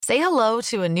Say hello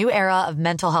to a new era of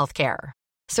mental health care.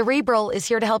 Cerebral is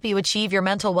here to help you achieve your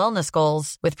mental wellness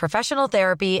goals with professional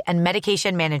therapy and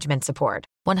medication management support.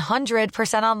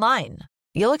 100% online.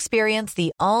 You'll experience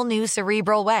the all-new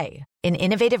Cerebral Way, an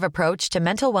innovative approach to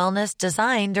mental wellness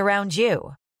designed around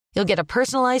you. You'll get a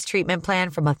personalized treatment plan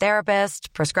from a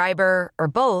therapist, prescriber, or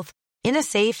both in a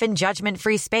safe and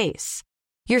judgment-free space.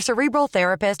 Your Cerebral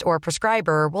therapist or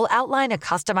prescriber will outline a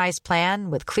customized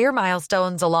plan with clear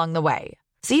milestones along the way,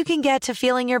 so you can get to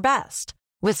feeling your best.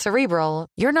 With Cerebral,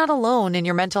 you're not alone in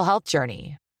your mental health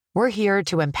journey. We're here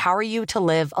to empower you to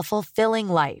live a fulfilling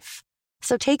life.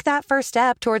 So take that first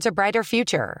step towards a brighter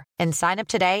future and sign up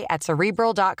today at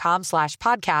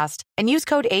Cerebral.com/podcast and use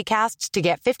code ACAST to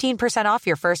get 15% off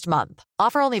your first month.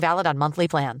 Offer only valid on monthly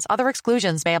plans. Other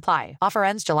exclusions may apply. Offer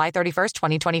ends July 31st,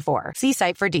 2024. See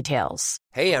site for details.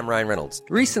 Hey, I'm Ryan Reynolds.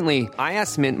 Recently, I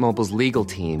asked Mint Mobile's legal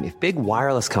team if big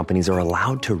wireless companies are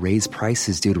allowed to raise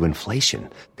prices due to inflation.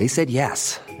 They said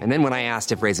yes. And then when I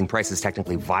asked if raising prices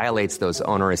technically violates those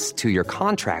onerous two-year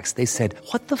contracts, they said,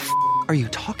 "What the f*** are you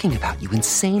talking about, you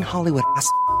insane Hollywood ass?"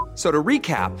 So to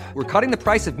recap, we're cutting the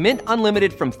price of Mint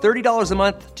Unlimited from $30 a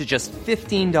month to just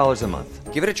 $15 a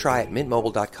month. Give it a try at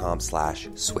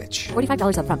mintmobile.com/switch.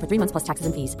 $45 up front for 3 months plus taxes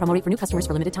and fees. Promo rate for new customers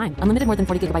for limited time. Unlimited more than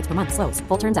 40 gigabytes per month. Slows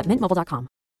full terms at mintmobile.com.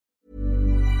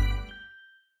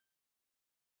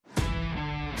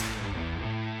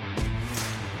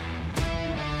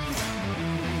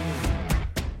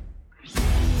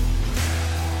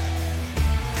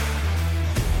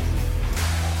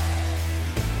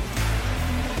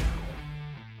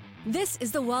 This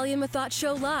is the Wally and Methot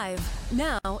Show live.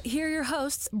 Now, here are your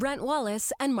hosts, Brent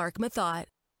Wallace and Mark Methot.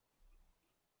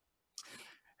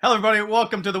 Hello, everybody.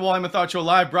 Welcome to the Wally and Methot Show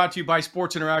live, brought to you by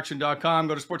sportsinteraction.com.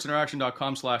 Go to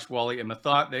sportsinteraction.com/Wally and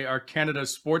Methot. They are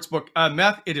Canada's sportsbook.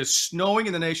 Meth, it is snowing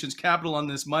in the nation's capital on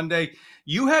this Monday.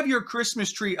 You have your Christmas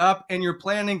tree up and you're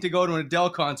planning to go to an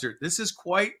Adele concert. This is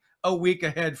quite a week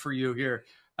ahead for you here.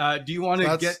 Do you want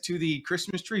to get to the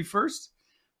Christmas tree first?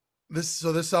 This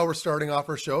is how we're starting off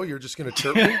our show. You're just going to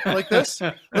chirp me like this.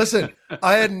 Listen,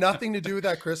 I had nothing to do with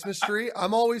that Christmas tree.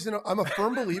 I'm a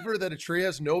firm believer that a tree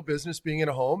has no business being in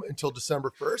a home until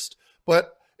December 1st,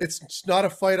 but it's not a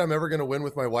fight I'm ever going to win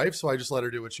with my wife. So I just let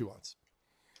her do what she wants.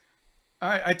 All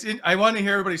right. I want to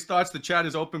hear everybody's thoughts. The chat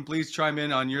is open. Please chime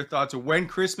in on your thoughts of when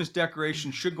Christmas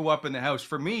decorations should go up in the house.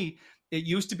 For me, it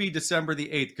used to be December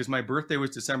the 8th because my birthday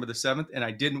was December the 7th and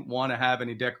I didn't want to have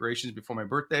any decorations before my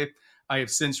birthday. I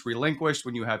have since relinquished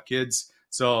when you have kids,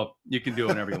 so you can do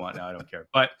whatever you want now. I don't care.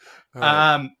 But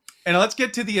and let's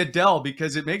get to the Adele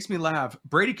because it makes me laugh.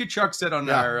 Brady Kachuk said on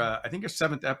our I think our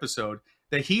 7th episode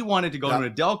that he wanted to go to an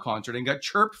Adele concert and got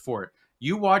chirped for it.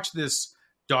 You watched this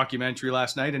documentary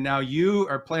last night, and now you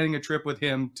are planning a trip with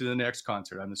him to the next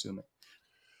concert, I'm assuming.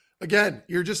 Again,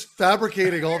 you're just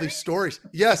fabricating all these stories.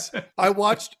 Yes, I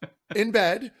watched in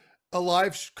bed a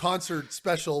live concert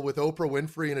special with Oprah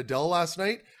Winfrey and Adele last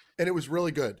night. And it was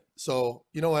really good. So,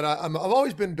 you know what? I've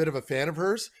always been a bit of a fan of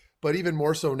hers, but even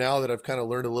more so now that I've kind of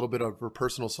learned a little bit of her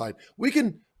personal side. We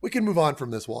can move on from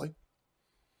this, Wally.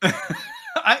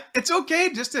 It's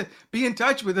okay just to be in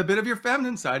touch with a bit of your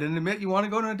feminine side and admit you want to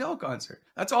go to an Adele concert.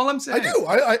 That's all I'm saying.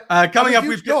 I do. Coming up,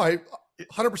 we've got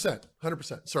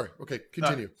 100%. Sorry. Okay,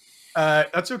 continue.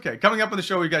 That's okay. Coming up on the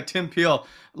show, we've got Tim Peel,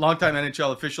 longtime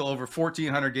NHL official, over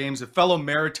 1,400 games, a fellow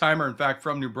Maritimer, in fact,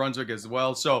 from New Brunswick as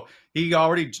well. So he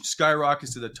already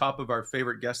skyrockets to the top of our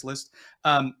favorite guest list.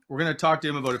 We're going to talk to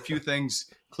him about a few things,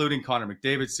 including Connor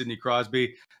McDavid, Sidney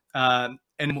Crosby, and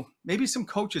maybe some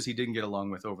coaches he didn't get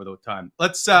along with over the time.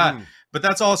 But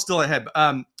that's all still ahead.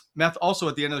 Meth, also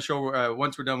at the end of the show,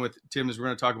 once we're done with Tim, is we're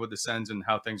going to talk about the Sens and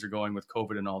how things are going with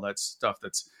COVID and all that stuff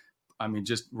that's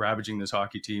just ravaging this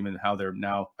hockey team and how they're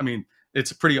now.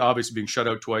 It's pretty obvious being shut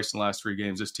out twice in the last 3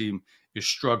 games. This team is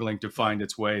struggling to find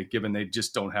its way, given they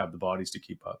just don't have the bodies to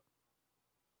keep up.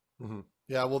 Mm-hmm.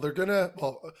 Yeah, well,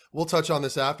 we'll touch on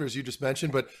this after, as you just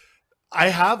mentioned, but I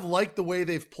have liked the way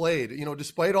they've played. You know,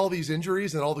 despite all these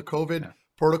injuries and all the COVID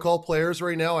protocol players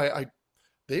right now,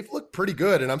 they've looked pretty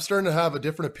good, and I'm starting to have a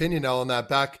different opinion now on that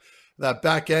back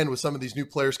end with some of these new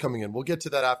players coming in. We'll get to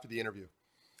that after the interview.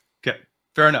 Okay.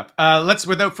 Fair enough. Let's,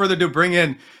 without further ado, bring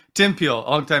in Tim Peel,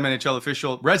 longtime NHL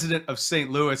official, resident of St.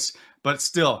 Louis, but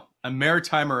still a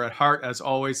Maritimer at heart, as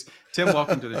always. Tim,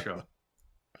 welcome to the show.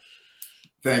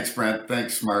 Thanks, Brent.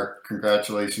 Thanks, Mark.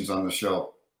 Congratulations on the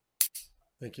show.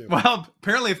 Thank you. Well,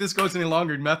 apparently, if this goes any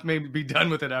longer, Meth may be done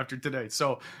with it after today.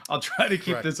 So I'll try to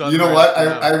keep this on. You know what?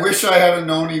 I wish I had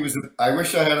known he was. I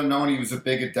wish I had known he was a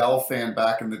big Adele fan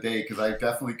back in the day, because I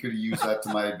definitely could have used that to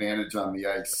my advantage on the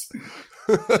ice.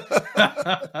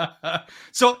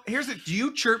 So here's it. Do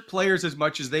you chirp players as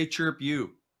much as they chirp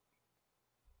you?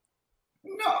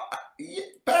 No,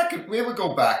 we would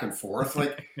go back and forth.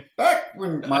 Like back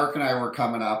when Mark and I were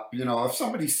coming up, if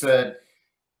somebody said,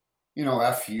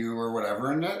 F you or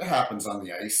whatever, and that happens on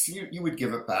the ice, you would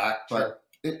give it back. But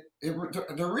there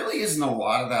really isn't a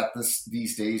lot of that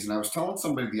these days. And I was telling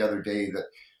somebody the other day that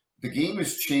the game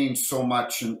has changed so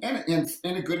much, and in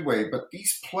a good way. But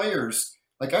these players,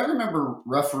 like I remember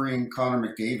refereeing Connor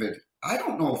McDavid. I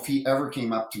don't know if he ever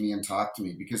came up to me and talked to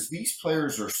me, because these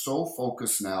players are so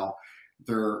focused now.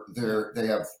 They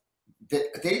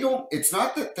don't. It's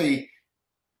not that they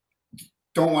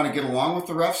don't want to get along with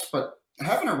the refs, but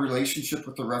having a relationship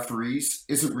with the referees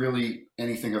isn't really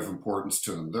anything of importance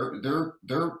to them. Their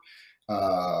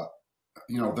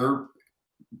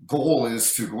goal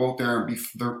is to go out there and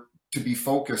be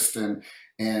focused, and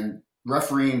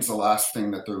refereeing's the last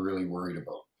thing that they're really worried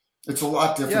about. It's a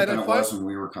lot different than it was when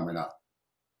we were coming up.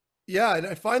 Yeah, and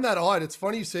I find that odd. It's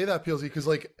funny you say that, PLZ, because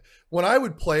like when I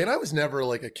would play, and I was never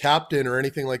like a captain or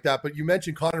anything like that, but you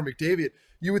mentioned Connor McDavid,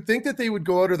 you would think that they would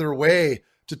go out of their way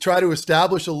to try to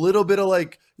establish a little bit of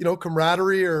like,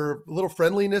 camaraderie or a little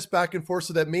friendliness back and forth,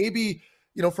 so that maybe,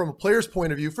 from a player's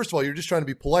point of view, first of all, you're just trying to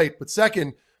be polite, but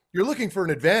second, you're looking for an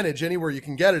advantage anywhere you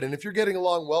can get it. And if you're getting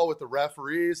along well with the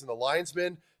referees and the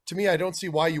linesmen, to me, I don't see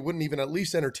why you wouldn't even at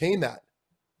least entertain that.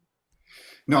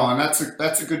 No, and that's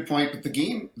a good point. But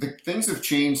the things have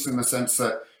changed in the sense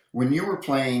that when you were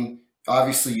playing,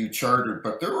 obviously you chartered,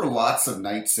 but there were lots of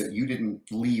nights that you didn't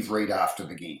leave right after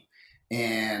the game.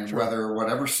 And sure.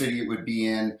 Whatever city it would be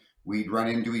in, we'd run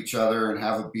into each other and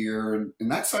have a beer.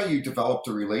 And that's how you developed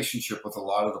a relationship with a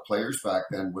lot of the players back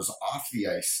then, was off the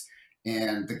ice.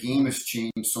 And the game has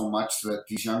changed so much that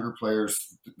these younger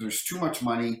players, there's too much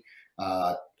money,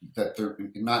 that they're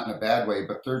not in a bad way,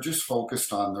 but they're just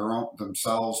focused on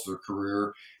themselves, their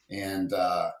career, and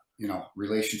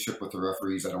relationship with the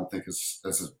referees. I don't think is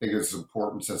as big as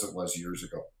importance as it was years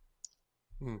ago.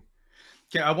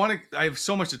 Okay, I have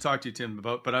so much to talk to you, Tim,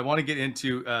 about, but I want to get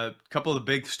into a couple of the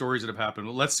big stories that have happened.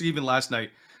 Let's see, even last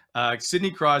night, Sidney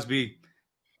Crosby,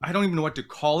 I don't even know what to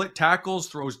call it, tackles,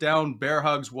 throws down, bear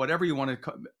hugs, whatever you want to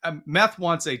call it. Meth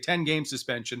wants a 10-game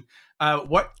suspension.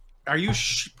 Are you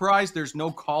surprised there's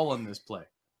no call on this play?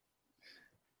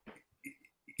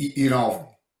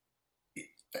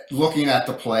 Looking at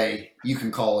the play, you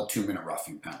can call a 2-minute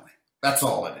roughing penalty. That's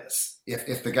all it is.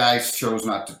 If the guys chose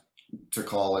not to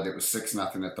call it, it was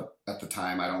 6-0 at the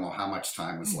time. I don't know how much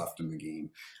time was left in the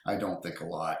game. I don't think a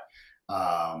lot.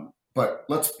 But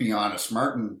let's be honest.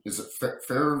 Martin, is it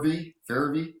Farabee?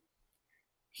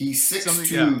 He's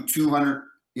 6'2", 200.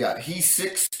 Yeah, he's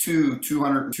 6'2",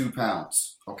 202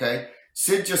 pounds. Okay,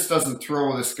 Sid just doesn't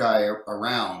throw this guy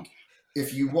around.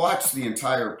 If you watch the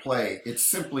entire play, it's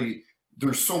simply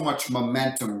there's so much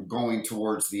momentum going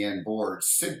towards the end boards.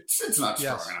 Sid's not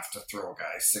strong enough to throw a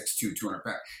guy 6'2", 200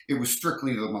 pounds. It was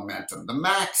strictly the momentum. The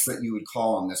max that you would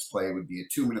call on this play would be a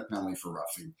 2-minute penalty for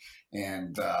roughing,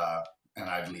 and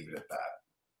I'd leave it at that.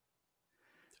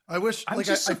 I wish, I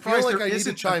feel like I need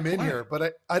to chime in here,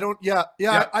 but I don't. Yeah.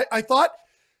 I thought.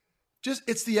 Just,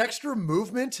 it's the extra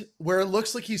movement where it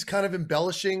looks like he's kind of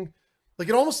embellishing. Like,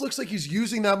 it almost looks like he's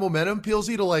using that momentum,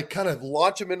 PLZ, to like kind of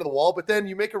launch him into the wall. But then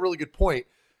you make a really good point.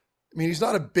 I mean, he's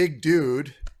not a big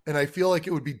dude, and I feel like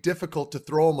it would be difficult to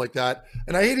throw him like that.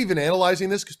 And I hate even analyzing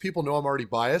this because people know I'm already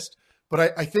biased.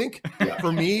 But I think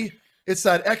for me, it's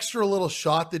that extra little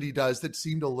shot that he does that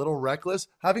seemed a little reckless.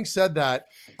 Having said that,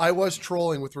 I was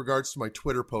trolling with regards to my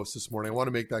Twitter post this morning. I want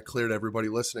to make that clear to everybody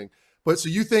listening. But so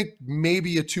you think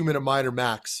maybe a 2-minute minor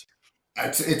max?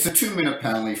 It's a 2-minute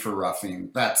penalty for roughing.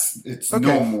 It's okay,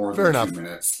 no more than enough. 2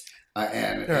 minutes.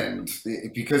 And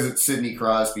because it's Sidney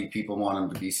Crosby, people want him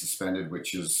to be suspended,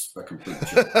 which is a complete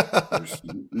joke.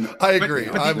 I agree.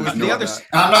 I'm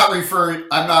not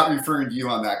referring to you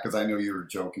on that because I know you were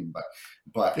joking,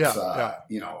 but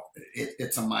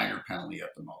it's a minor penalty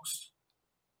at the most.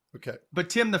 Okay. But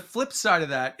Tim, the flip side of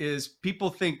that is people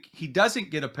think he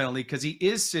doesn't get a penalty because he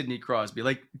is Sidney Crosby.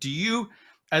 Like, do you,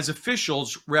 as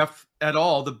officials, ref at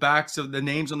all the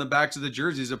names on the backs of the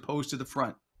jerseys opposed to the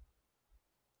front?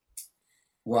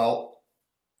 Well,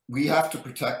 we have to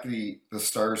protect the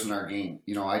stars in our game.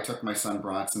 I took my son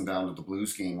Bronson down to the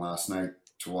Blues game last night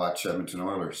to watch Edmonton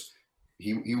Oilers.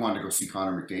 He wanted to go see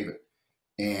Connor McDavid.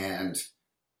 And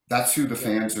That's who the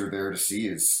fans are there to see,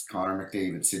 is Connor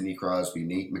McDavid, Sidney Crosby,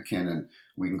 Nate McKinnon.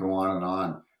 We can go on and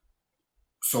on.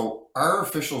 So our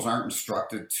officials aren't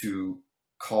instructed to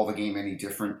call the game any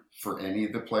different for any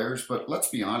of the players. But let's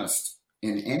be honest,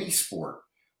 in any sport,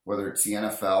 whether it's the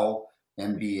NFL,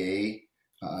 NBA,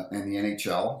 and the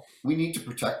NHL, we need to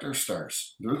protect our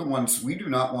stars. They're the ones. We do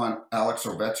not want Alex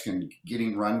Ovechkin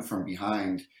getting run from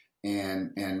behind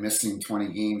and missing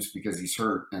 20 games because he's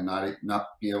hurt and not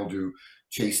be able to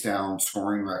chase down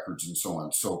scoring records and so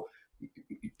on. So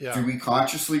do we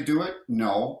consciously do it?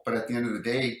 No. But at the end of the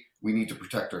day, we need to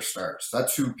protect our stars.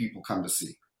 That's who people come to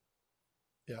see.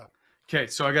 Yeah. Okay,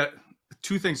 so I got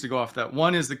two things to go off that.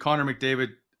 One is that Connor McDavid,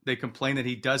 they complain that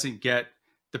he doesn't get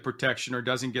the protection or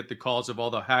doesn't get the calls of all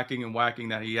the hacking and whacking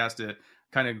that he has to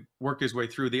kind of work his way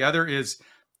through. The other is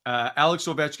Alex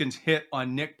Ovechkin's hit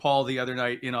on Nick Paul the other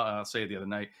night, in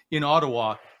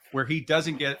Ottawa, where he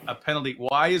doesn't get a penalty.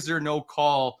 Why is there no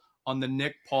call on the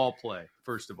Nick Paul play,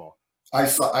 first of all? I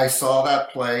saw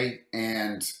that play,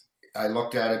 and I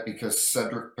looked at it because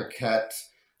Cedric Paquette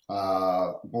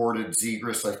boarded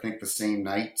Zegras, I think, the same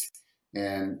night,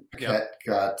 and Paquette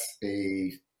got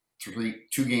a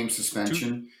 2-game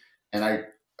suspension, and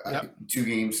 2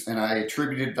 games, and I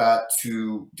attributed that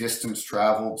to distance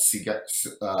traveled.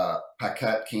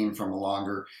 Paquette came from a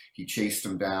longer. He chased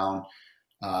him down.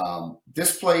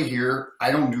 This play here,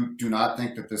 I do not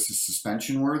think that this is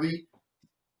suspension worthy,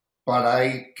 but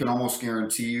I can almost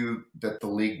guarantee you that the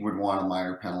league would want a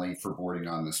minor penalty for boarding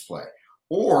on this play.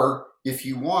 Or if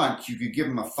you want, you could give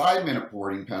him a 5-minute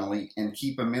boarding penalty and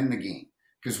keep him in the game,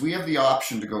 because we have the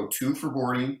option to go 2 for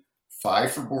boarding,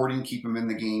 5 for boarding, keep him in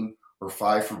the game, or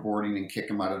 5 for boarding and kick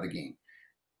him out of the game.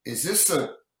 Is this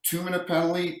a 2-minute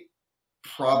penalty?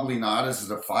 Probably not. Is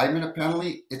it a 5-minute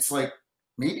penalty? It's like,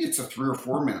 maybe it's a 3 or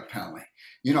 4-minute penalty,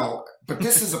 but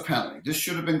this is a penalty. This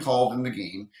should have been called in the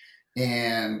game.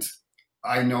 And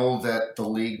I know that the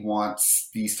league wants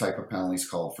these type of penalties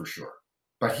called for sure,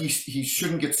 but he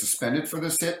shouldn't get suspended for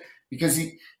this hit, because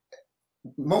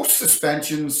most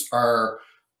suspensions are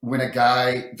when a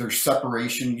guy, there's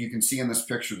separation. You can see in this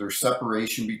picture, there's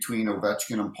separation between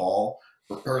Ovechkin and Paul,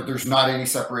 or there's not any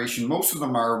separation. Most of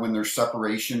them are when there's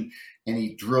separation and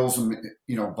he drills them,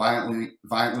 violently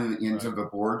into the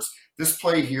boards. This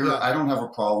play here, I don't have a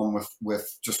problem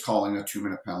with just calling a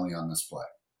 2-minute penalty on this play.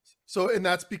 So, and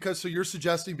that's because, you're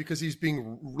suggesting because he's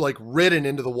being ridden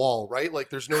into the wall, right? Like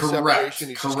there's no separation.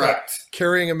 He's just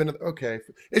carrying him into okay.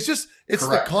 It's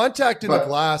the contact in the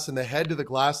glass and the head to the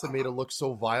glass that made it look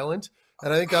so violent.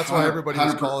 And I think that's why everybody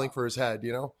was calling for his head,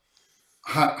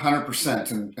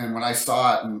 100%. And when I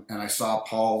saw it and I saw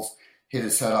Paul's hit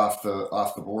his head off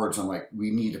the boards, I'm like,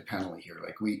 we need a penalty here.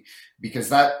 Because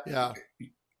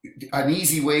an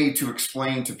easy way to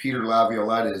explain to Peter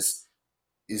Laviolette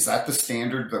is that the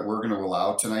standard that we're going to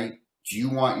allow tonight? Do you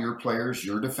want your players,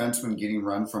 your defensemen getting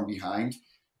run from behind?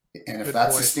 And if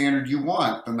that's the standard you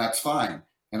want, then that's fine.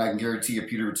 And I can guarantee you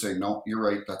Peter would say, no, you're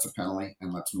right, that's a penalty,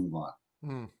 and let's move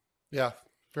on. Yeah,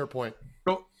 fair point.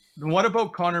 So what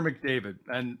about Connor McDavid?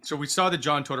 And so we saw the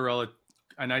John Tortorella,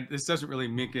 and this doesn't really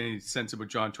make any sense about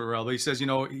John Tortorella, but he says,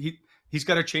 he's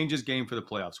got to change his game for the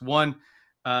playoffs. One,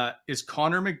 is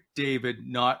Connor McDavid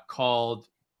not called,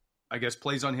 I guess,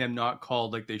 plays on him not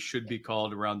called like they should be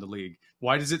called around the league?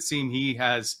 Why does it seem he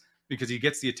has, because he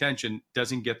gets the attention,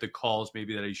 doesn't get the calls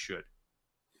maybe that he should?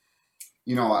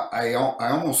 I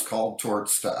almost called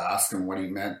Torts to ask him what he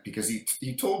meant, because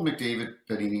he told McDavid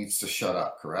that he needs to shut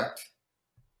up, correct?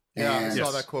 Yeah, I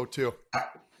saw that quote too.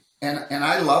 And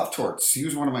I love Torts. He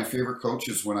was one of my favorite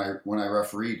coaches when I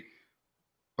refereed.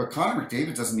 But Connor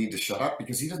McDavid doesn't need to shut up,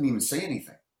 because he doesn't even say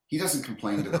anything. He doesn't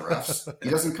complain to the refs. He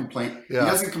doesn't complain. Yeah. He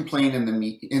doesn't complain in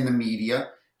the media.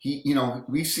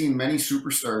 We've seen many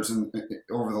superstars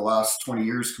over the last 20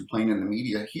 years complain in the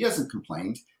media. He hasn't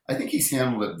complained. I think he's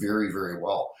handled it very, very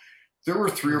well. There were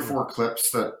 3 or 4 clips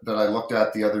that I looked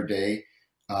at the other day.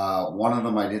 One of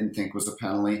them I didn't think was a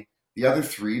penalty. The other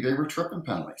 3, they were tripping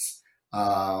penalties.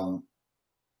 One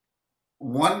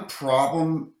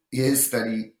problem is that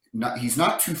he's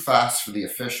not too fast for the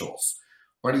officials,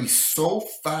 but he's so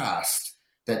fast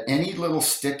that any little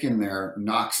stick in there can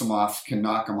knock him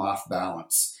off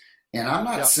balance. And I'm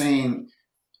not saying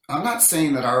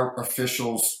that our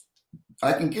officials,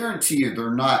 I can guarantee you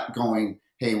they're not going,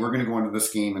 hey, we're going to go into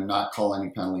this game and not call any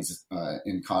penalties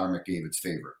in Connor McDavid's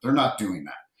favor. They're not doing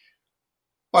that.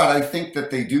 But I think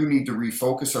that they do need to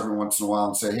refocus every once in a while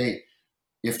and say, hey,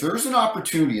 if there's an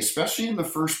opportunity, especially in the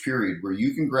first period, where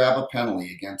you can grab a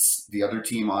penalty against the other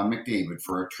team on McDavid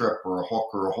for a trip or a hook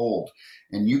or a hold,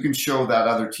 and you can show that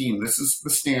other team, this is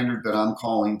the standard that I'm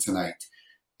calling tonight,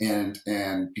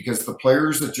 And because the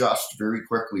players adjust very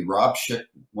quickly. Rob Schick,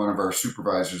 one of our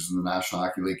supervisors in the National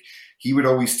Hockey League, he would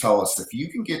always tell us, if you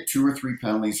can get 2 or 3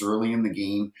 penalties early in the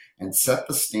game and set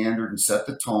the standard and set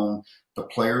the tone, the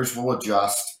players will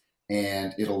adjust,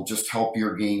 and it'll just help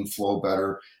your game flow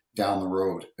better down the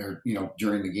road, or,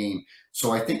 during the game.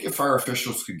 So I think if our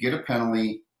officials could get a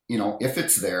penalty, if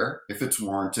it's there, if it's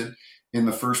warranted in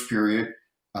the first period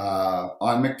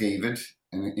on McDavid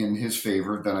and in his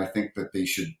favor, then I think that they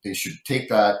should take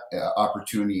that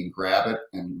opportunity and grab it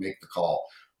and make the call.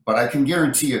 But I can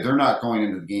guarantee you, they're not going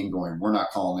into the game going, we're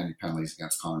not calling any penalties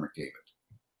against Connor McDavid.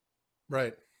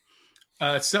 Right.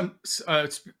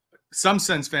 Some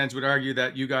Sens fans would argue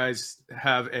that you guys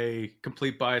have a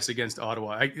complete bias against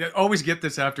Ottawa. I always get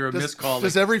this after a missed call.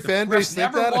 Does every fan base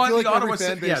think that? I feel like every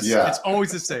fan base. Yes, yeah. It's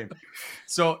always the same.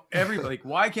 So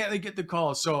why can't they get the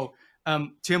call? So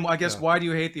Tim, I guess why do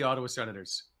you hate the Ottawa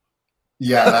Senators?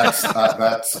 Yeah, that's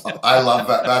I love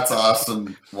that. That's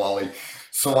awesome, Wally.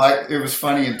 So it was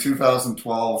funny in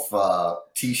 2012.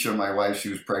 Tisha, my wife, she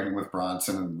was pregnant with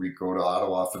Bronson, and we go to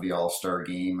Ottawa for the All-Star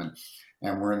game,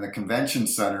 and we're in the convention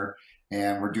center,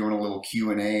 and we're doing a little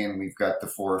Q&A, and we've got the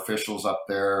 4 officials up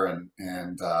there, and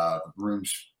the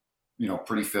room's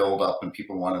pretty filled up, and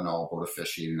people want to know about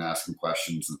officiating and asking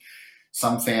questions. And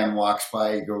some fan walks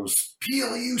by, he goes,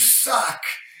 "Peel, you suck."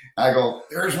 I go,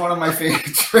 "There's one of my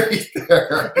favorites right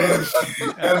there."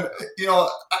 And,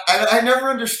 I never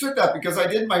understood that, because I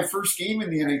did my first game in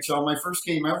the NHL. My first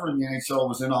game ever in the NHL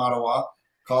was in Ottawa.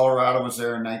 Colorado was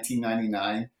there in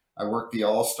 1999. I worked the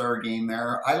All-Star game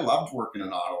there. I loved working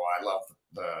in Ottawa. I loved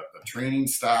the training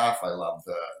staff. I loved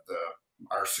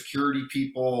our security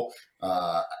people.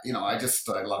 I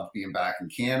loved being back in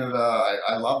Canada.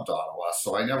 I loved Ottawa.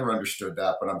 So I never understood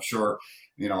that, but I'm sure,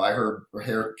 I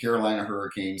heard Carolina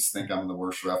Hurricanes think I'm the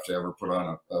worst ref to ever put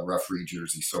on a referee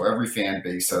jersey. So every fan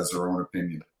base has their own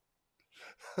opinion.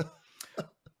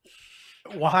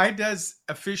 Why does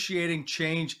officiating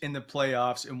change in the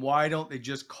playoffs, and why don't they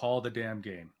just call the damn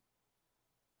game?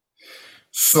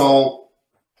 So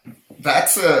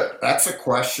that's a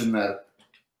question that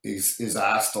is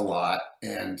asked a lot,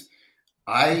 and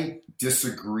I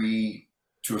disagree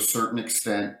to a certain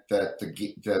extent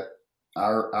that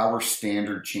our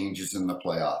standard changes in the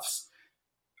playoffs.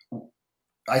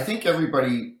 I think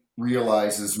everybody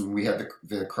realizes, when we had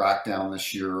the crackdown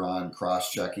this year on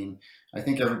cross-checking, I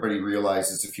think everybody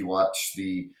realizes, if you watch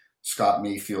the Scott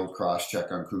Mayfield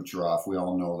cross-check on Kucherov, we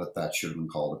all know that should have been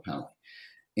called a penalty.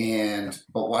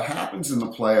 But what happens in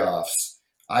the playoffs,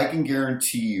 I can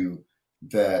guarantee you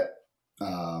that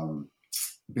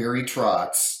Barry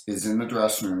Trotz is in the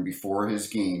dressing room before his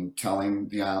game telling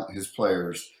his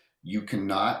players, "You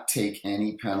cannot take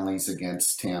any penalties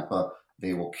against Tampa.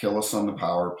 They will kill us on the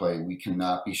power play. We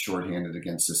cannot be shorthanded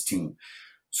against this team."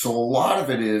 So a lot of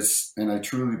it is, and I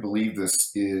truly believe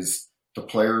this, is the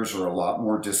players are a lot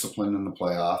more disciplined in the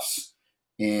playoffs.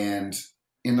 And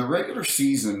in the regular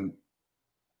season,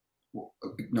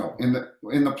 in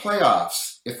the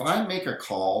playoffs, if I make a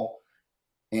call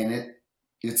and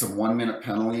it's a 1-minute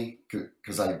penalty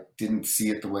because I didn't see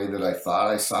it the way that I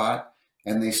thought I saw it,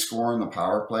 and they score in the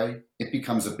power play, it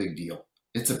becomes a big deal.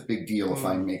 It's a big deal if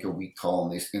I make a weak call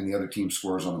and the other team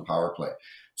scores on the power play.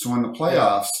 So in the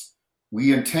playoffs,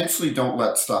 we intentionally don't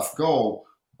let stuff go,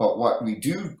 but what we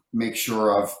do make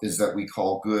sure of is that we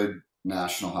call good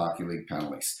National Hockey League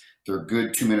penalties. They're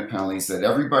good 2-minute penalties that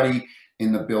everybody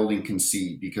in the building can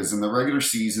see, because in the regular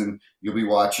season, you'll be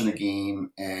watching a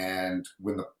game, and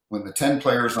when the 10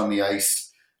 players on the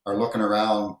ice are looking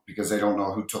around because they don't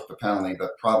know who took the penalty,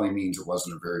 that probably means it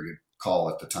wasn't a very good call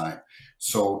at the time.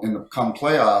 So in the come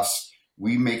playoffs,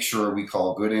 we make sure we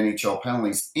call good NHL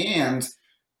penalties. And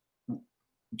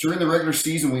during the regular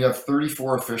season, we have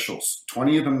 34 officials.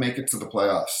 20 of them make it to the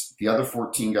playoffs. The other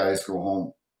 14 guys go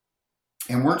home.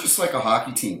 And we're just like a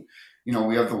hockey team.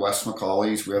 We have the Wes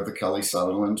McCaulleys, we have the Kelly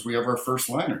Sutherlands, we have our first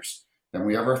liners. Then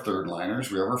we have our third liners,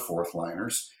 we have our fourth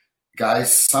liners.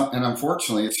 Guys, and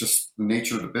unfortunately, it's just the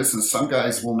nature of the business. Some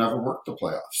guys will never work the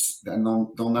playoffs, and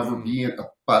they'll never be.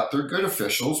 But they're good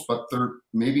officials, but they're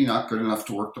maybe not good enough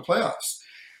to work the playoffs.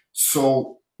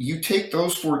 So you take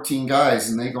those 14 guys,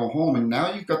 and they go home, and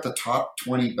now you've got the top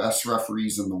 20 best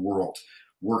referees in the world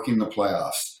working the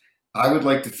playoffs. I would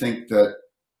like to think that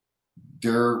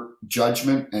their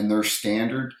judgment and their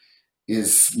standard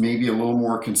is maybe a little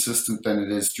more consistent than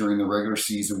it is during the regular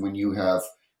season when you have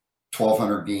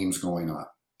 1,200 games going on.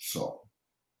 So,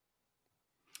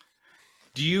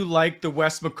 do you like the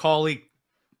Wes McCauley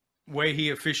way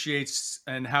he officiates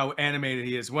and how animated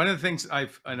he is? One of the things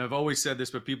I've always said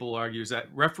this, but people argue, is that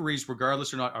referees,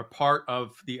 regardless or not, are part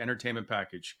of the entertainment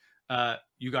package.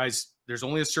 you guys, there's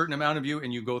only a certain amount of you,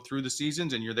 and you go through the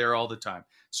seasons, and you're there all the time.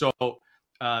 So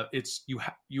it's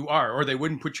you are, or they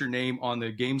wouldn't put your name on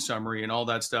the game summary and all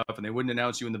that stuff, and they wouldn't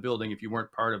announce you in the building if you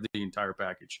weren't part of the entire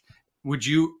package. Would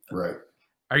you? Right.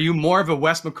 Are you more of a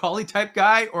Wes McCauley type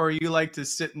guy, or you like to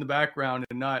sit in the background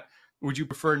and not? Would you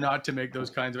prefer not to make those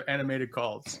kinds of animated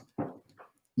calls?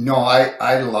 No,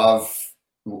 I love.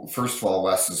 First of all,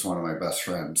 Wes is one of my best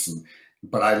friends,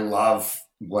 but I love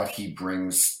what he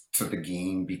brings to the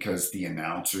game because the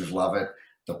announcers love it,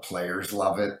 the players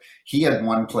love it. He had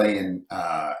one play in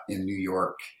New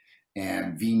York,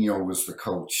 and Vigneault was the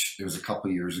coach. It was a couple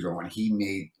of years ago when he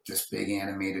made this big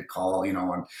animated call,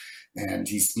 and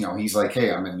he's like,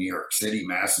 "Hey, I'm in New York City,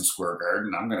 Madison Square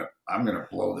Garden. I'm gonna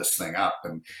blow this thing up."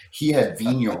 And he had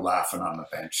Vigneault laughing on the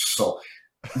bench. So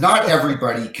not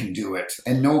everybody can do it,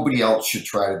 and nobody else should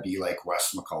try to be like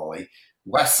Wes McCauley.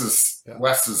 Wes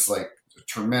is like a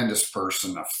tremendous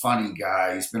person, a funny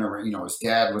guy. He's been around, his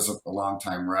dad was a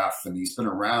longtime ref, and he's been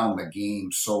around the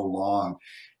game so long.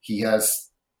 He has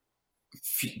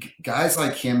guys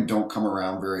like him don't come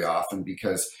around very often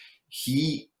because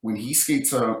when he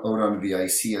skates out onto the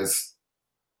ice, he has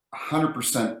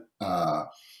 100%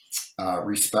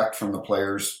 respect from the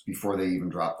players before they even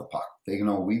drop the puck. They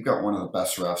know we've got one of the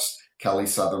best refs. Kelly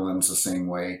Sutherland's the same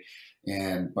way.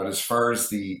 But as far as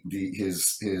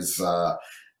his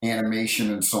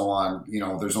animation and so on,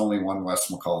 there's only one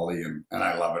Wes McCauley, and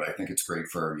I love it. I think it's great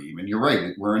for our game. And you're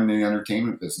right, we're in the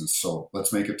entertainment business, so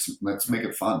let's make it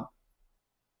fun.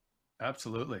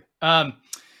 Absolutely.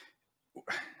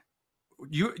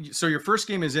 So your first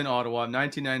game is in Ottawa,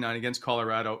 1999 against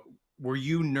Colorado. Were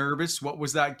you nervous? What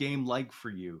was that game like for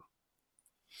you?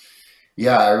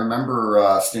 Yeah, I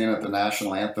remember staying at the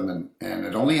national anthem, and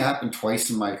it only happened twice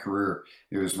in my career.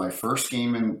 It was my first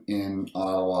game in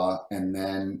Ottawa, and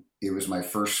then it was my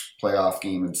first playoff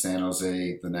game in San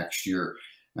Jose the next year.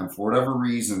 And for whatever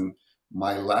reason,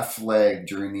 my left leg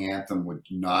during the anthem would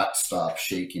not stop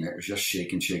shaking. It was just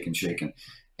shaking.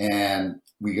 And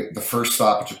we get the first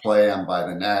stoppage of play. I'm by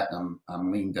the net.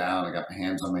 I'm leaned down. I got my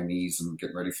hands on my knees and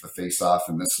getting ready for the face-off.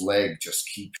 And this leg just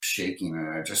keeps shaking,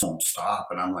 and I just won't stop.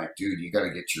 And I'm like, dude, you got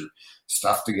to get your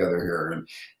stuff together here.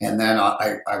 And then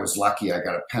I was lucky. I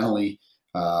got a penalty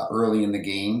early in the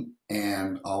game,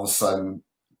 and all of a sudden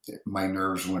my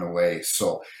nerves went away.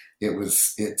 So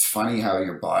it's funny how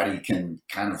your body can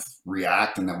kind of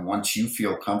react, and then once you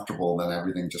feel comfortable, then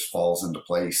everything just falls into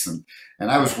place.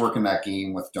 And I was working that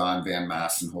game with Don Van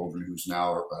Massenhoven, who's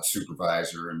now a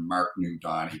supervisor, and Mark knew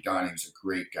Donnie. Donnie was a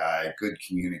great guy, good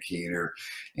communicator,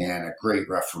 and a great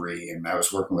referee. And I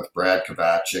was working with Brad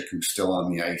Kovacic, who's still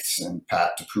on the ice, and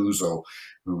Pat DiPuzzo,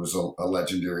 who was a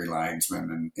legendary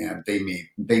linesman, and they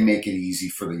make it easy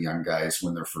for the young guys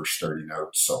when they're first starting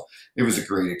out. So it was a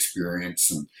great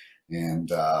experience, and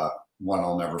one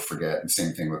I'll never forget. And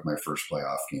same thing with my first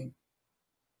playoff game.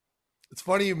 It's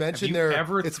funny you mentioned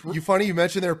funny you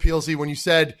mentioned there, PLZ, when you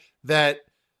said that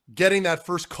getting that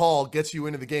first call gets you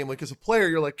into the game. Like as a player,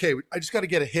 you're like, okay, I just got to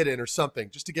get a hit in or something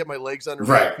just to get my legs under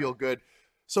me and feel good.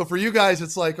 So for you guys,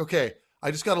 it's like, okay,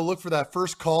 I just got to look for that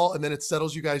first call, and then it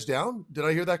settles you guys down. Did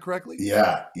I hear that correctly?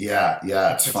 Yeah.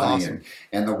 It's funny. Awesome.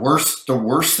 And the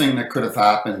worst thing that could have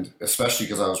happened, especially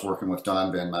because I was working with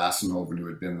Don Van Massenhoven, who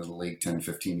had been in the league 10,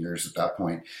 15 years at that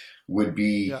point, would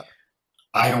be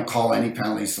I don't call any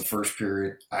penalties the first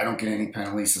period. I don't get any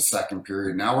penalties the second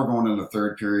period. Now we're going into the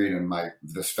third period, and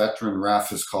this veteran ref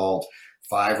has called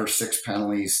 5 or 6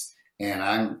 penalties. And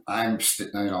I'm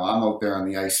out there on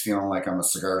the ice feeling like I'm a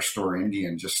cigar store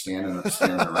Indian, just standing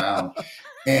around,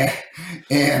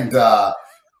 and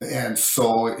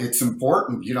so it's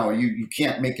important. You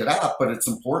can't make it up, but it's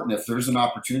important. If there's an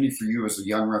opportunity for you as a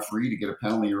young referee to get a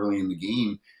penalty early in the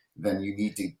game, then you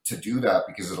need to do that,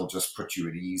 because it'll just put you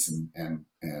at ease and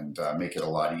make it a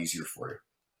lot easier for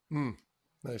you.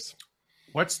 Nice.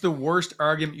 What's the worst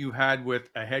argument you had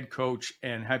with a head coach,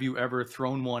 and have you ever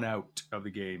thrown one out of the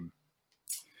game?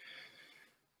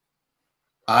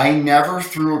 I never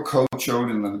threw a coach out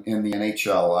in the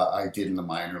NHL. I did in the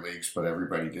minor leagues, but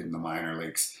everybody did in the minor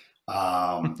leagues.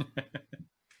 I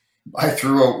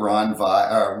threw out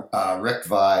Rick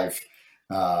Vive.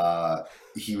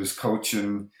 He was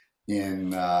coaching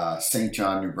in St.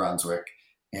 John, New Brunswick,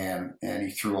 and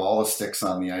he threw all the sticks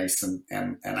on the ice. And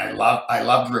I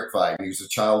loved Rick Vive. He was a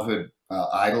childhood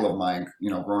idol of mine.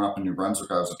 Growing up in New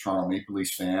Brunswick, I was a Toronto Maple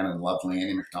Leafs fan and loved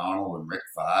Lanny McDonald and Rick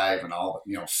Vive and all,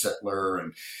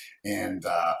 Sittler and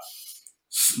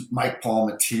Mike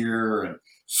Palmatier. And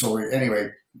so anyway,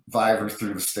 Viver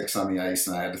threw the sticks on the ice,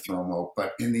 and I had to throw them out.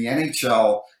 But in the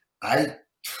NHL, I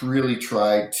really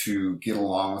tried to get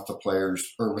along with the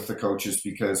players or with the coaches,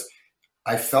 because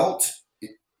I felt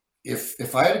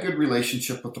if I had a good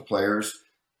relationship with the players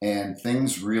and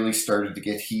things really started to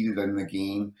get heated in the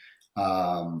game,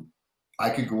 I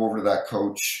could go over to that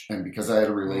coach, and because I had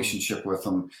a relationship with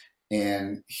him,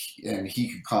 and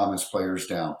he could calm his players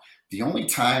down. The only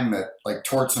time that, like,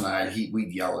 Torts and I,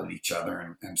 we'd yell at each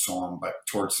other and so on, but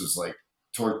Torts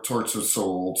was so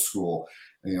old school.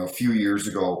 You know, a few years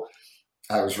ago,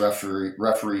 I was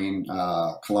refereeing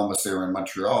Columbus there in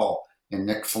Montreal, and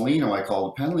Nick Foligno, I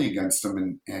called a penalty against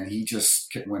him, and he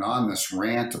just went on this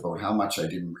rant about how much I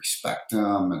didn't respect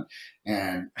him,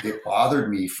 and it bothered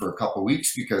me for a couple of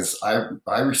weeks, because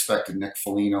I respected Nick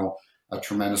Foligno a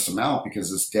tremendous amount, because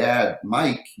his dad,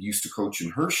 Mike, used to coach in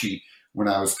Hershey when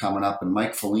I was coming up, and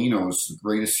Mike Foligno is the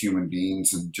greatest human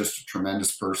beings and just a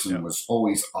tremendous person, was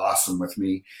always awesome with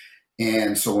me.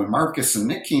 And so when Marcus and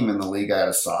Nick came in the league, I had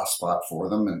a soft spot for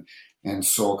them. And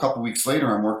so a couple of weeks later,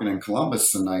 I'm working in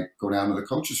Columbus, and I go down to the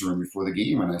coach's room before the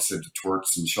game, and I said to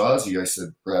Torts and Shawzy, I said,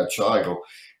 Brad Shaw, I go,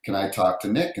 can I talk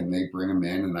to Nick? And they bring him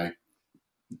in, and I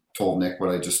told Nick what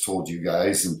I just told you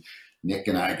guys, and Nick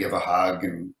and I give a hug,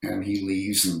 and he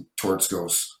leaves, and Torts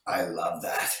goes, I love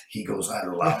that. He goes, I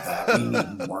love that. We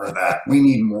need more of that. We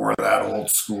need more of that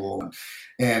old school.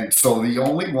 And so the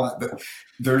only one that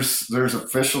there's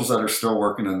officials that are still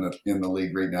working in the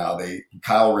league right now.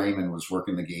 Kyle Raymond was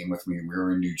working the game with me, and we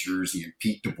were in New Jersey, and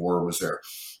Pete DeBoer was there.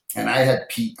 And I had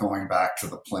Pete going back to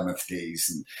the Plymouth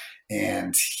days,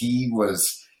 and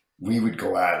we would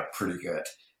go at it pretty good.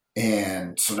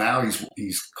 And so now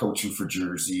he's coaching for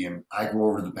Jersey, and I go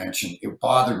over to the bench, and it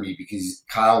bothered me because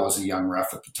Kyle was a young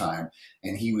ref at the time,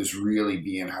 and he was really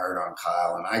being hard on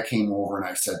Kyle. And I came over and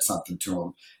I said something to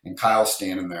him, and Kyle's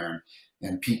standing there,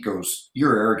 and Pete goes,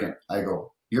 you're arrogant. I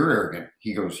go, you're arrogant.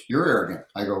 He goes, you're arrogant.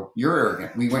 I go, you're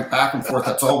arrogant. We went back and forth.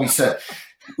 That's all we said.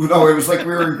 No, it was like we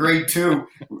were in grade 2.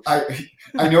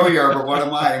 I know you are, but what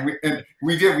am I? And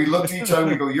we did. We looked at each other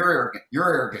and we go, you're arrogant, you're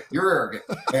arrogant, you're arrogant.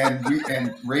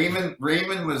 And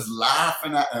Raymond was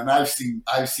laughing at, and I've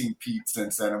seen Pete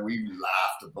since then, and we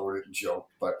laughed about it and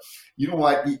joked. But you know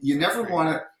what? You never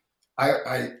want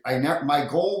to. My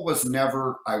goal was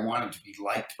never. I wanted to be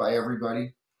liked by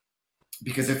everybody,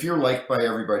 because if you're liked by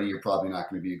everybody, you're probably not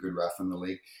going to be a good ref in the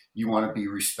league. You want to be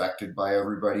respected by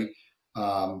everybody.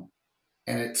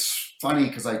 And it's funny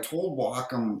because I told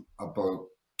Wacom about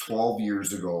 12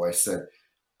 years ago, I said,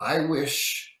 I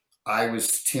wish I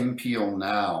was Tim Peel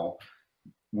now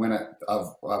when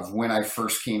I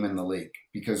first came in the league.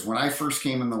 Because when I first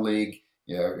came in the league,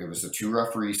 it was a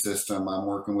 2-referee system. I'm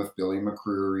working with Billy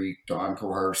McCreary, Don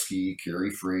Koharski,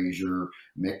 Kerry Frazier,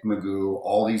 Mick Magoo,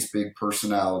 all these big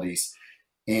personalities.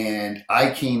 And I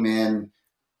came in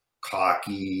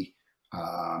cocky,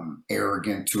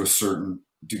 arrogant to a certain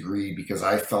degree, because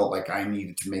I felt like I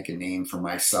needed to make a name for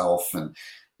myself,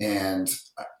 and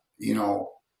you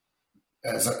know,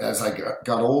 as I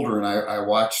got older, and I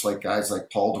watched like guys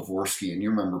like Paul Dvorsky, and you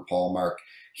remember Paul, Mark,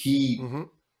 he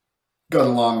got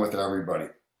along with everybody.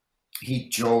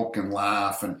 He'd joke and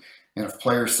laugh, and if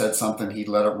players said something, he'd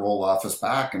let it roll off his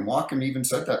back. And Wacom even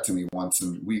said that to me once,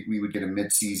 and we would get a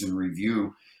mid-season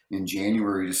review in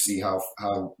January to see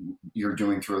how you're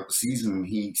doing throughout the season. And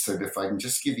he said, if I can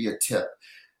just give you a tip,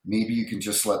 maybe you can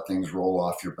just let things roll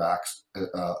off your backs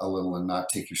a little and not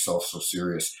take yourself so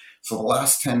serious. So the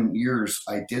last 10 years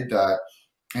I did that,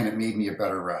 and it made me a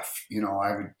better ref. You know,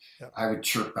 I would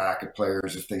chirp back at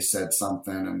players if they said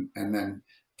something. And then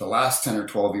the last 10 or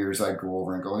 12 years I'd go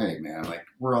over and go, hey man, like,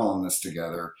 we're all in this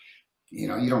together. You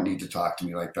know, you don't need to talk to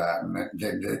me like that. And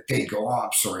they go, oh, I'm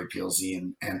sorry,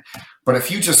 PLZ. But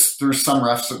if you there's some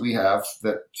refs that we have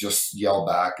that just yell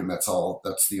back, and that's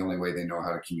the only way they know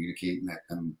how to communicate.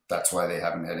 And that's why they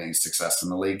haven't had any success in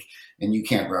the league. And you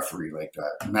can't referee like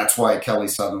that. And that's why Kelly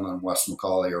Sutherland and Wes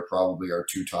McCauley are probably our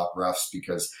 2 top refs,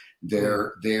 because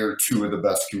they're 2 of the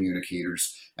best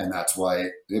communicators. And that's why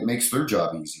it makes their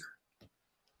job easier.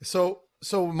 So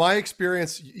my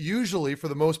experience, usually for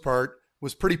the most part,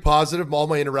 was pretty positive. All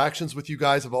my interactions with you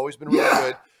guys have always been really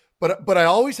good. But I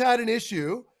always had an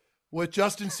issue with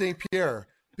Justin St. Pierre,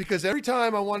 because every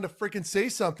time I wanted to freaking say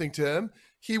something to him,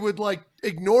 he would like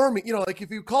ignore me. You know, like if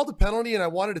he called a penalty and I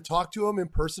wanted to talk to him in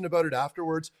person about it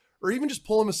afterwards, or even just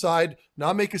pull him aside,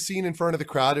 not make a scene in front of the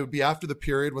crowd. It would be after the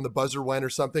period when the buzzer went or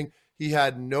something. He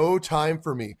had no time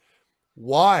for me.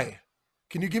 Why?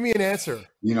 Can you give me an answer?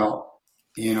 You know,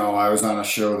 I was on a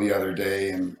show the other day,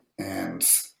 and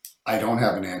I don't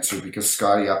have an answer, because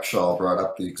Scotty Upshaw brought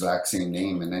up the exact same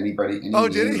name, and any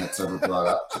name that's ever brought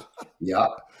up,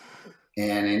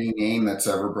 and any name that's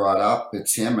ever brought up,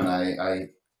 it's him. And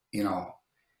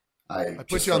I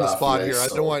put you on the spot here. I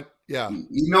don't want,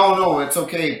 No, it's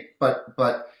okay. But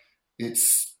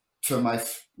it's to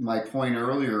my point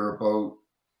earlier about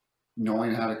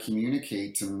knowing how to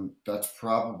communicate. And that's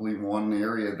probably one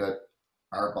area that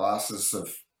our bosses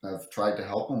have tried to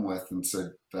help them with and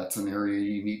said, that's an area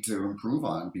you need to improve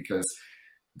on, because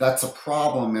that's a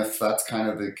problem if that's kind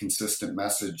of the consistent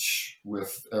message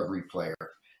with every player,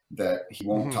 that he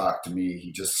won't talk to me.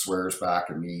 He just swears back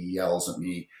at me. He yells at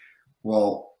me.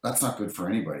 Well, that's not good for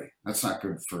anybody. That's not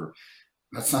good for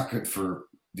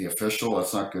the official.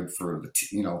 That's not good for the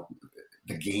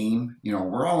game.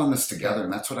 We're all in this together.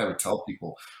 And that's what I would tell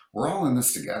people. We're all in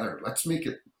this together. Let's make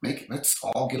it, let's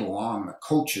all get along. The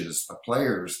coaches, the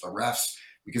players, the refs,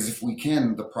 because if we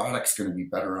can, the product's going to be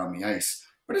better on the ice.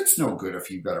 But it's no good if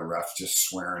you've got a ref just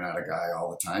swearing at a guy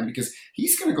all the time, because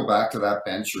he's going to go back to that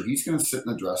bench, or he's going to sit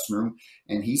in the dressing room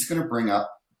and he's going to bring up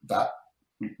that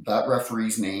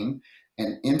referee's name,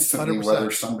 and instantly 100%. whether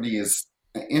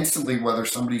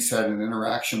somebody's had an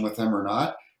interaction with him or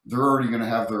not, they're already going to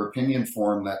have their opinion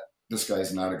formed that this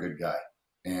guy's not a good guy,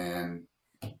 and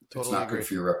it's not good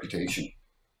for your reputation.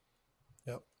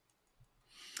 Yep.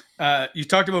 You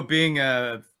talked about being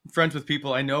friends with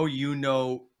people. I know you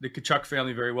know the Tkachuk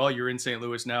family very well. You're in St.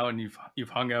 Louis now, and you've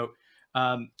hung out.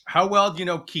 How well do you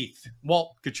know Keith?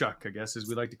 Walt Tkachuk, I guess, as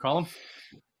we like to call him.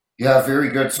 Yeah, very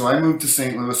good. So I moved to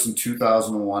St. Louis in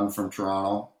 2001 from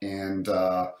Toronto, and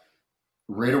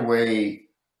right away,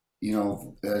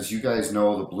 as you guys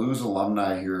know, the Blues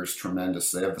alumni here is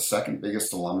tremendous. They have the second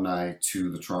biggest alumni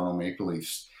to the Toronto Maple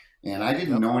Leafs. And I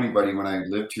didn't know anybody when I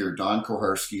lived here. Don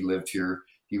Koharski lived here.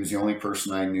 He was the only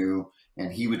person I knew,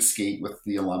 and he would skate with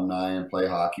the alumni and play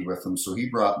hockey with them. So he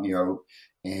brought me out,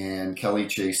 and Kelly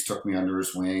Chase took me under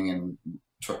his wing and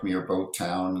took me about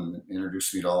town and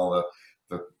introduced me to all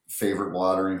the favorite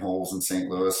watering holes in St.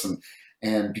 Louis.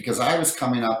 And because I was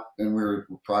coming up and we were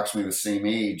approximately the same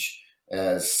age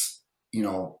as,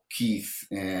 Keith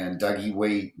and Dougie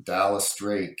Waite, Dallas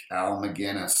Drake, Al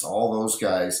McGinnis, all those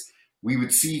guys, we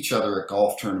would see each other at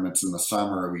golf tournaments in the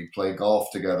summer. We'd play golf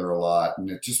together a lot, and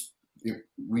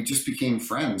we just became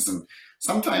friends, and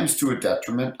sometimes to a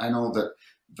detriment. I know that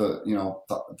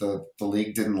the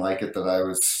league didn't like it that I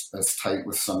was as tight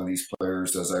with some of these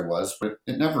players as I was, but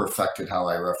it never affected how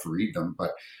I refereed them.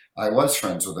 But I was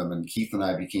friends with them, and Keith and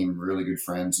I became really good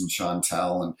friends, and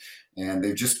Chantel, and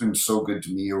they've just been so good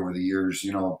to me over the years.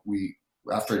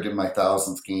 After I did my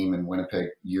 1000th game in Winnipeg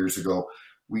years ago,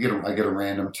 I get a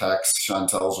random text.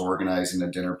 Chantel's organizing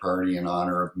a dinner party in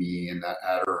honor of me and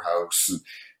at her house, and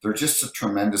they're just a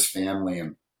tremendous family.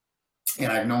 And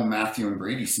I've known Matthew and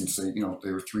Brady since they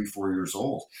were 3-4 years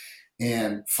old.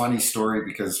 And funny story,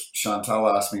 because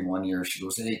Chantel asked me one year, she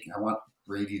goes, "Hey, I want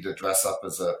Brady to dress up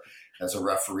as a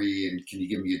referee, and can you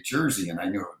give me a jersey?" And I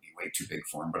knew it would be way too big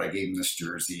for him, but I gave him this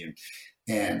jersey,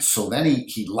 and so then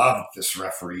he loved this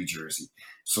referee jersey.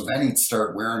 So then he'd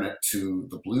start wearing it to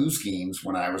the Blues games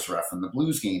when I was reffing the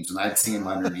Blues games, and I'd see him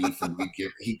underneath, and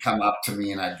he'd come up to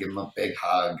me, and I'd give him a big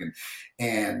hug,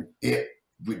 and it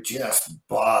would just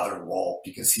bother Walt,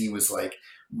 because he was like,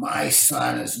 "My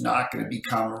son is not going to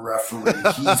become a referee.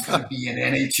 He's going to be an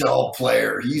NHL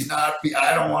player.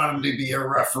 I don't want him to be a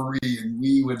referee." And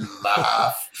we would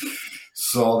laugh.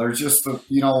 So there's just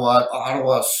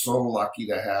Ottawa's so lucky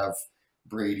to have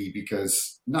Brady,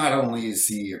 because not only is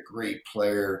he a great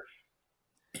player,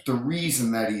 but the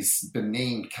reason that he's been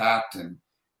named captain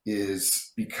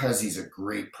is because he's a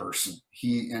great person.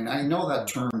 And I know that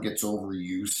term gets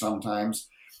overused sometimes,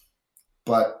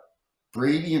 but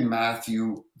Brady and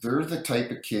Matthew, they're the type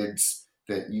of kids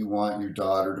that you want your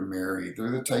daughter to marry.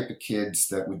 They're the type of kids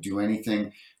that would do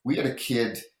anything. We had a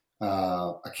kid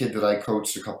that I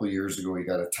coached a couple of years ago. He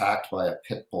got attacked by a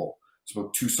pit bull. It's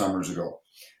about 2 summers ago,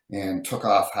 and took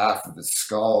off half of his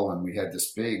skull. And we had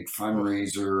this big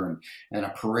fundraiser and a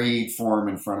parade for him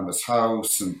in front of his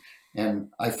house.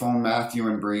 And I phoned Matthew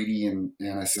and Brady, and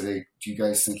I said, "Hey, do you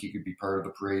guys think you could be part of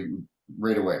the parade?" And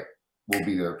right away, "We'll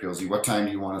be there, Pilsy. What time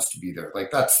do you want us to be there?"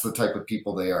 Like, that's the type of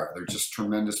people they are. They're just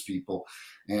tremendous people.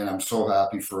 And I'm so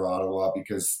happy for Ottawa,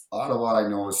 because Ottawa, I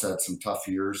know, has had some tough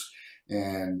years.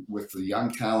 And with the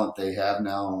young talent they have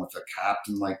now, and with a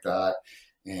captain like that,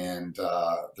 and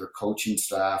their coaching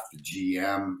staff, the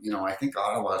GM, I think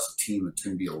Ottawa is a team that's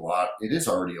going to be it is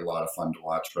already a lot of fun to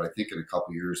watch, but I think in a couple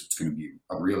of years, it's going to be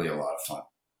really a lot of fun.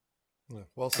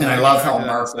 Well, and I love how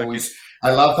Mark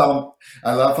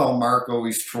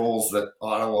always trolls that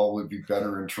Ottawa would be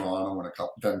better than Toronto in a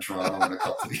couple of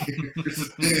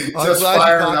years. Just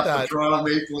firing up the Toronto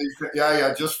Maple Leaf.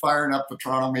 Just firing up the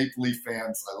Toronto Maple Leaf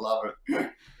fans. I love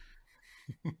it.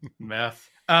 Meth.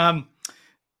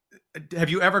 Have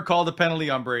you ever called a penalty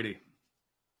on Brady?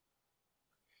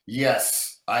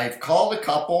 Yes, I've called a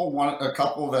couple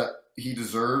that he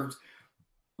deserved,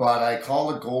 but I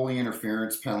called a goalie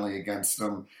interference penalty against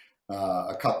him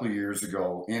a couple of years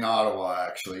ago in Ottawa,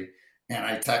 actually. And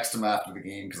I texted him after the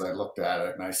game because I looked at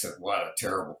it and I said, "What a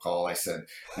terrible call!" I said,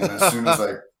 and as soon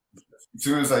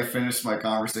as I finished my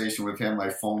conversation with him, I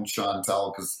phoned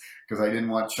Chantel because I didn't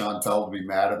want Chantel to be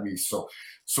mad at me.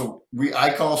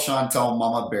 I call Chantel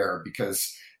Mama Bear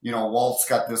because, Walt's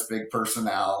got this big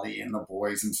personality and the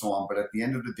boys and so on. But at the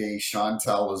end of the day,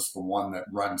 Chantel is the one that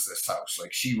runs this house.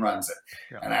 Like, she runs it.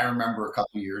 Yeah. And I remember a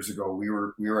couple of years ago, we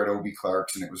were at Obie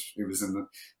Clark's, and it was in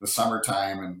the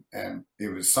summertime, and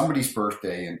it was somebody's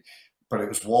birthday, but it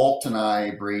was Walt and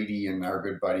I, Brady, and our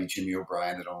good buddy Jimmy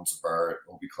O'Brien that owns the bar at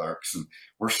Obie Clark's, and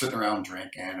we're sitting around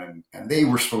drinking, and they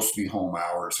were supposed to be home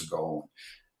hours ago,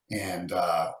 and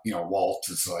Walt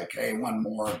is like, "Hey, one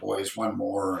more, boys, one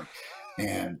more."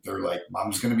 And they're like,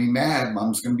 Mom's going to be mad. And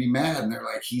they're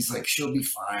like, he's like, "She'll be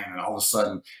fine." And all of a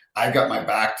sudden, I got my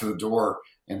back to the door,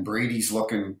 and Brady's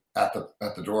looking at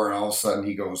the door, and all of a sudden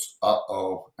he goes,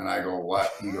 "Uh-oh." And I go,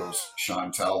 "What?" He goes,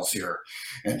 "Chantel's here."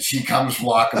 And she comes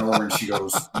walking over, and she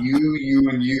goes, you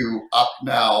and you up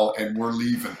now, and we're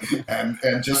leaving. And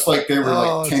just like they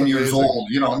were 10 years old,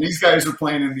 and these guys are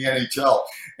playing in the NHL.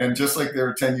 And just like they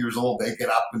were 10 years old, they get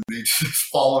up and they just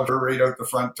followed her right out the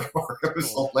front door. It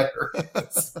was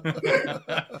hilarious.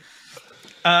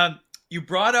 You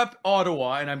brought up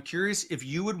Ottawa, and I'm curious if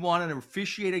you would want to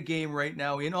officiate a game right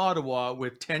now in Ottawa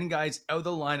with 10 guys out of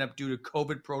the lineup due to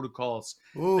COVID protocols.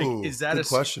 Ooh, is that a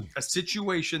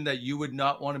situation that you would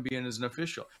not want to be in as an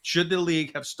official? Should the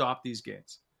league have stopped these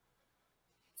games?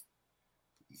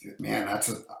 Man,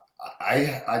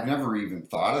 I've never even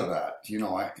thought of that.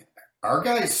 Our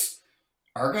guys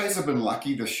have been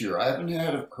lucky this year. I haven't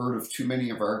heard of too many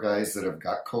of our guys that have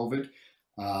got COVID.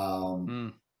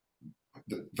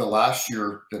 The last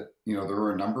year that, there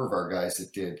were a number of our guys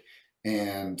that did.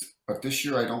 But this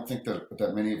year, I don't think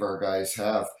that many of our guys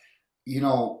have.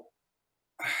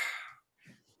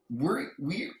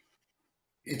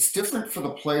 It's different for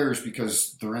the players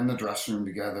because they're in the dressing room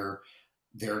together.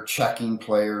 They're checking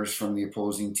players from the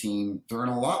opposing team. They're in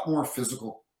a lot more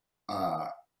physical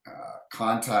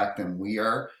contact than we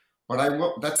are.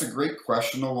 But that's a great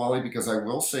question, though, Wally, because I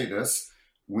will say this: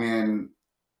 when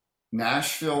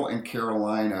Nashville and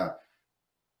Carolina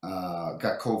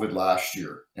got COVID last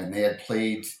year, and they had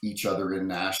played each other in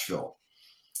Nashville,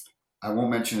 I won't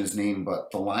mention his name, but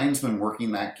the linesman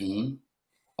working that game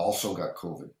also got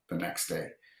COVID the next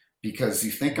day. Because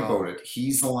you think about it,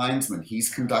 he's the linesman. He's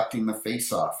conducting the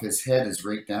face-off. His head is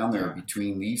right down there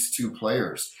between these two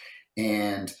players.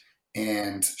 And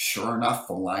sure enough,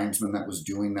 the linesman that was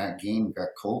doing that game got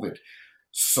COVID.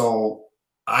 So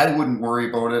I wouldn't worry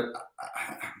about it.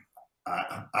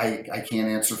 I can't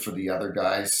answer for the other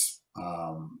guys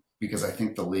because I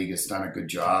think the league has done a good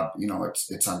job.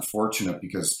 It's unfortunate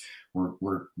because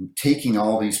we're taking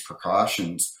all these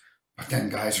precautions, but then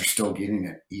guys are still getting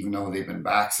it, even though they've been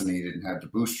vaccinated and had the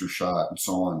booster shot and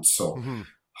so on. So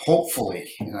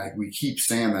hopefully, and we keep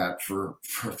saying that for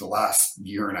the last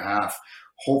year and a half,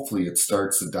 hopefully it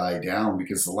starts to die down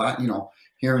because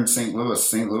here in St.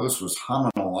 Louis was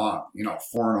humming along,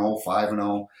 4-0,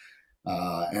 5-0.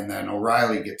 And then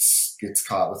O'Reilly gets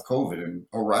caught with COVID, and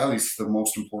O'Reilly's the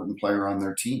most important player on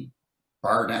their team,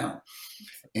 bar down.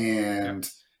 And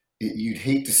you'd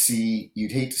hate to see,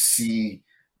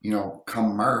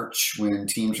 come March when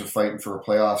teams are fighting for a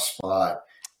playoff spot,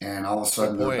 and all of a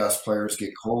sudden their best players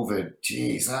get COVID.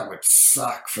 Geez, that would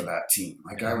suck for that team.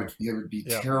 It would be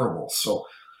terrible. So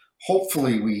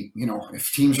hopefully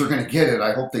if teams are going to get it,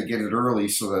 I hope they get it early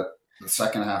so that the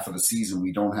second half of the season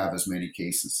we don't have as many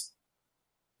cases.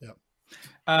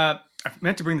 I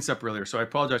meant to bring this up earlier, so I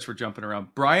apologize for jumping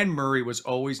around. Brian Murray was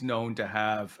always known to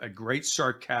have a great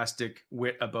sarcastic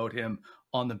wit about him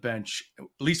on the bench, at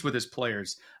least with his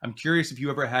players. I'm curious if you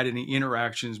ever had any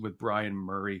interactions with Brian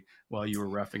Murray while you were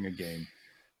reffing a game.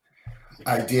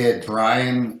 I did.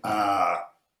 Brian,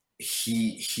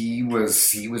 he was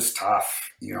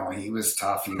tough. He was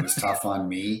tough. He was tough on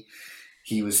me.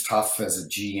 He was tough as a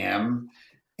GM,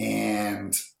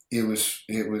 and it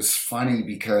was funny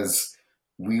because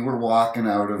we were walking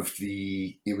out of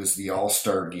the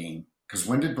All-Star game. Because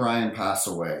when did Brian pass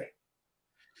away?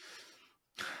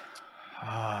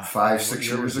 5-6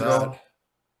 years ago?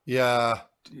 Yeah.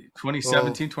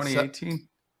 2017, 2018?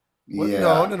 No.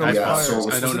 Yeah.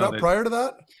 Was it not prior to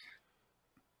that?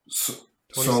 So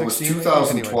it was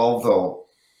 2012, though.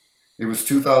 It was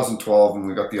 2012 when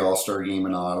we got the All-Star game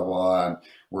in Ottawa, and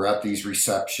we're at these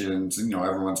receptions, and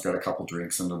everyone's got a couple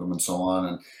drinks into them and so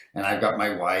on, and I've got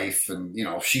my wife, and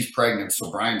she's pregnant,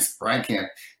 so Brian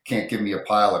can't give me a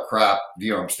pile of crap.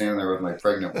 I'm standing there with my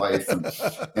pregnant wife,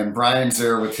 and Brian's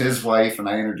there with his wife, and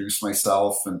I introduced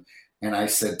myself, and I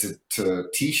said to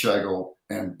Tisha, I go,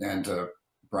 and to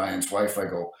Brian's wife, I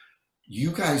go,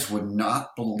 you guys would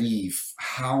not believe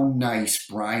how nice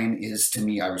Brian is to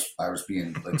me. I was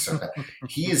being like, so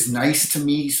he is nice to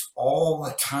me all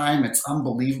the time. It's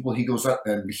unbelievable. He goes up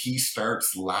and he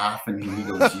starts laughing. He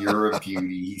goes, "You're a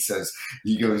beauty."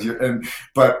 He goes,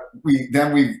 but we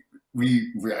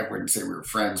I wouldn't say we were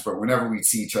friends, but whenever we'd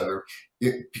see each other,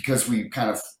 because we kind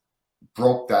of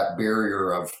broke that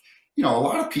barrier of, a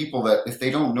lot of people that if they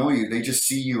don't know you, they just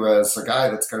see you as a guy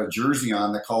that's got a jersey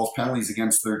on that calls penalties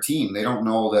against their team. They don't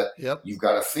know that you've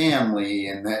got a family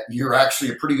and that you're actually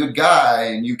a pretty good guy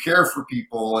and you care for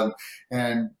people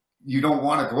and you don't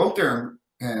want to go out there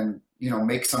and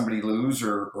make somebody lose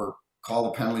or call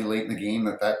a penalty late in the game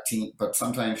that team. But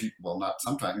sometimes not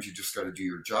sometimes, you just got to do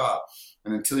your job.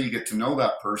 And until you get to know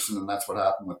that person, and that's what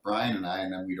happened with Brian and I,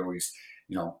 and then we'd always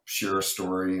share a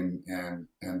story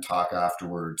and talk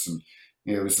afterwards. And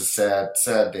it was a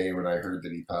sad day when I heard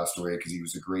that he passed away, because he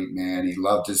was a great man. He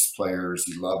loved his players.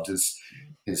 He loved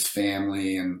his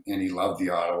family, and he loved the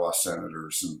Ottawa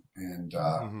Senators, and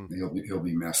he'll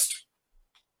be missed.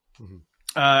 Mm-hmm.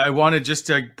 I wanted just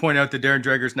to point out that Darren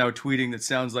Dreger's now tweeting that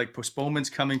sounds like postponements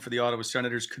coming for the Ottawa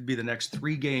Senators could be the next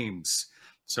 3 games.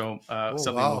 So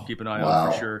something we'll keep an eye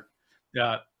on for sure.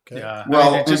 Yeah. Okay. Yeah.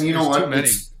 Well, and you know what?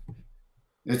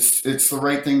 It's the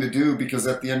right thing to do, because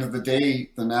at the end of the day,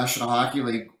 the National Hockey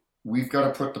League, we've got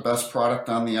to put the best product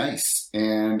on the ice.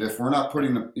 And if we're not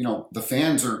putting the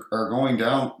fans are going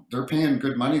down, they're paying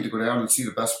good money to go down and see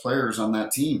the best players on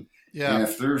that team. Yeah. And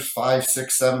if there's 5,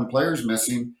 6, 7 players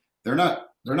missing, they're not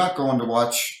going to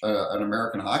watch an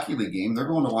American Hockey League game. They're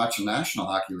going to watch a National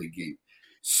Hockey League game.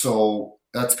 So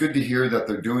that's good to hear that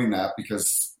they're doing that,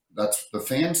 because that's the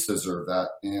fans deserve that.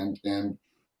 And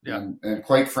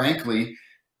quite frankly,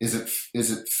 is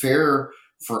it fair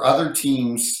for other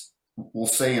teams, we'll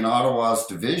say in Ottawa's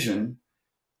division,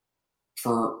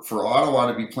 for Ottawa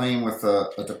to be playing with a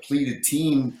depleted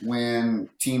team when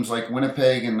teams like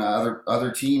Winnipeg and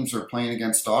other teams are playing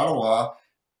against Ottawa,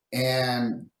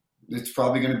 and it's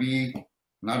probably going to be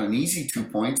not an easy 2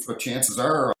 points, but chances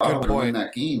are Ottawa will win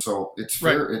that game. So it's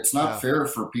fair. Right. It's not fair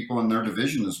for people in their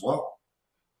division as well.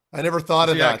 I never thought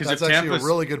of that. That's actually a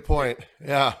really good point.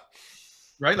 Yeah.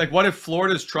 Right? Like, what if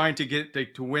Florida's trying to get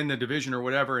to win the division or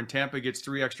whatever, and Tampa gets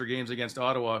 3 extra games against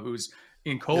Ottawa, who's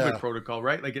in COVID protocol,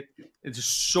 right? Like, it's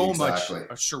just so much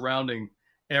surrounding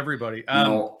everybody. I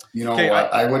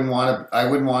wouldn't want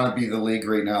to be the league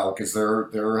right now, because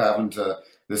they're having to.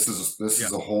 This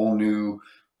is a whole new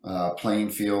playing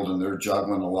field, and they're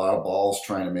juggling a lot of balls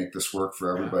trying to make this work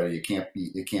for everybody. It can't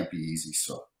be easy.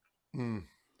 So,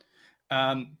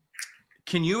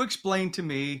 can you explain to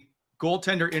me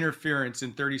goaltender interference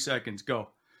in 30 seconds? Go.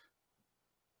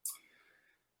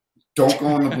 Don't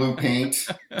go in the blue paint.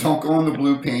 Don't go in the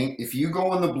blue paint. If you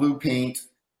go in the blue paint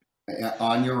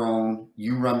on your own,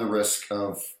 you run the risk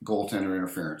of goaltender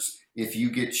interference. If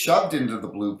you get shoved into the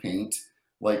blue paint,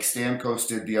 like Stamkos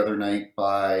did the other night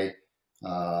by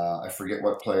I forget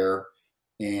what player,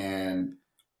 and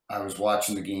I was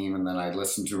watching the game, and then I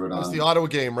listened to it on. It was the Ottawa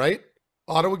game, right?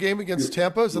 Ottawa game against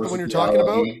Tampa? Is that the one you're talking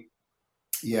about? Game?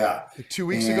 Yeah. Like 2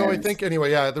 weeks ago, I think.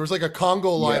 Anyway, there was like a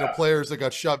Congo line of players that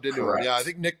got shoved into him. Yeah, I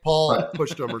think Nick Paul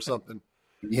pushed him or something.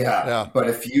 Yeah. But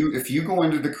if you go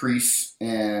into the crease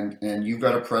and you've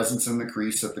got a presence in the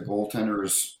crease that the goaltender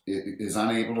is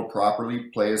unable to properly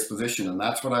play his position, and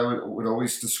that's what I would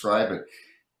always describe it.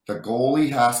 The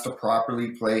goalie has to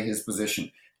properly play his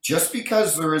position. Just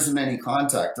because there isn't any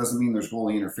contact doesn't mean there's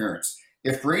goalie interference.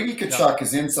 If Brady Tkachuk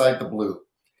is inside the blue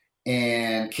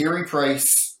and Carey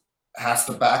Price has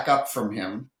to back up from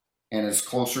him and is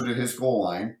closer to his goal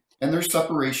line, and there's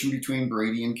separation between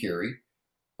Brady and Carey,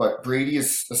 but Brady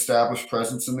has established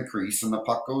presence in the crease and the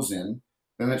puck goes in,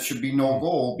 then it should be no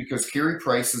goal, because Carey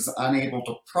Price is unable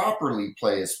to properly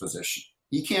play his position.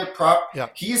 He can't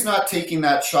He is not taking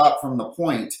that shot from the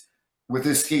point with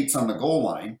his skates on the goal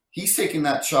line. He's taking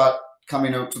that shot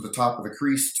coming out to the top of the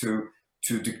crease to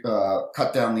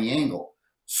cut down the angle.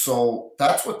 So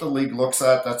that's what the league looks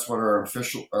at. That's what our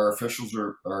officials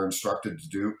are instructed to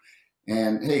do.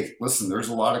 And hey, listen, there's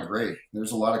a lot of gray.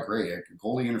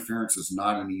 Goalie interference is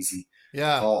not an easy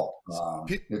call.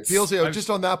 Peelzy, just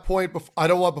on that point,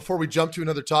 before we jump to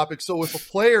another topic. So if a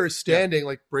player is standing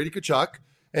like Brady Tkachuk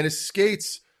and his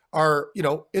skates are,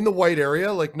 in the white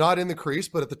area, like not in the crease,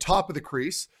 but at the top of the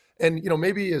crease, and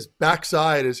maybe his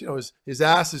backside is, his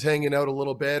ass is hanging out a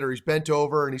little bit, or he's bent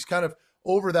over and he's kind of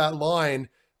over that line.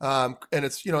 And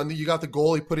it's, and you got the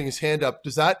goalie putting his hand up.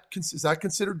 Is that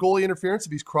considered goalie interference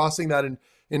if he's crossing that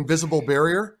invisible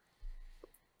barrier?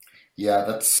 Yeah,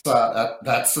 that's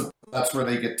where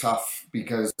they get tough,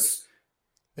 because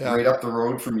right up the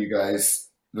road from you guys,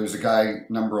 there's a guy,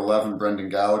 number 11, Brendan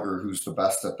Gallagher, who's the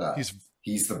best at that.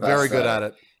 He's the best. Very good at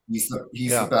it. He's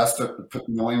the best at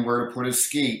knowing where to put his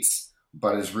skates,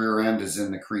 but his rear end is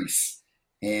in the crease,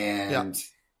 and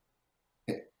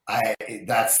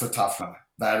that's the tough one.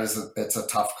 It's a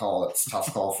tough call. It's a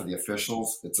tough call for the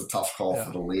officials. It's a tough call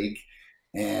for the league,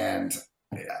 and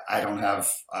I don't have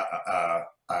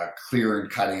a clear and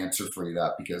cut answer for you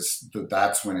because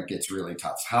that's when it gets really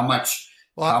tough. How much?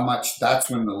 That's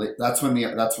when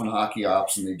hockey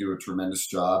ops, and they do a tremendous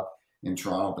job in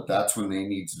Toronto, but that's when they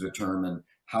need to determine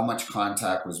how much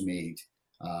contact was made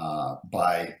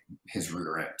by his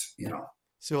rear end.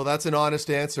 So that's an honest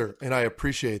answer, and I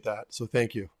appreciate that. So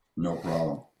thank you. No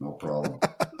problem.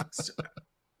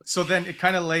 So then it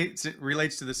kind of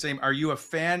relates to the same. Are you a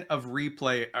fan of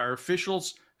replay? Are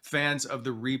officials fans of the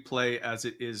replay as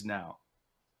it is now?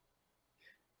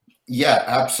 Yeah,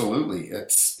 absolutely.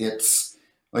 It's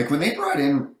like when they brought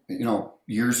in,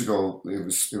 years ago, it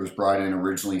was brought in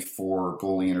originally for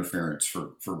goalie interference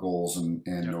for goals and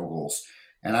no goals.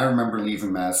 And I remember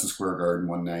leaving Madison Square Garden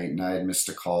one night, and I had missed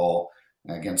a call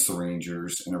against the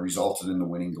Rangers, and it resulted in the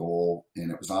winning goal,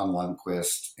 and it was on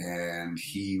Lundqvist, and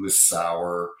he was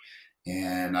sour,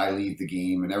 and I leave the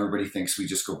game, and everybody thinks we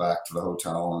just go back to the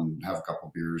hotel and have a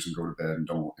couple beers and go to bed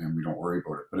and we don't worry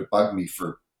about it. But it bugged me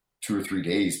for 2 or 3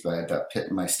 days, but I had that pit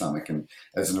in my stomach, and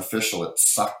as an official, it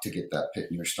sucked to get that pit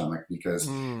in your stomach because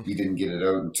you didn't get it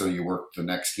out until you worked the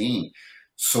next game.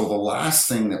 So the last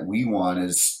thing that we want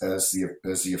is, as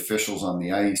the officials on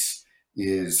the ice,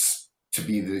 is to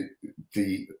be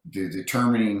the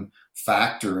determining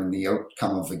factor in the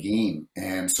outcome of the game.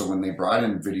 And so when they brought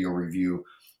in video review,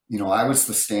 I was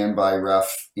the standby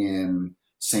ref in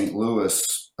St.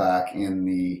 Louis back in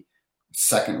the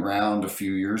second round a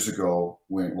few years ago,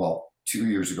 2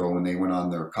 years ago, when they went on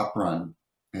their cup run,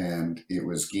 and it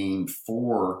was game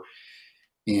 4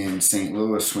 in St.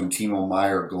 Louis when Timo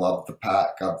Meier gloved the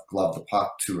puck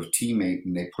to a teammate,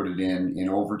 and they put it in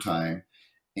overtime,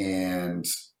 and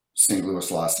St. Louis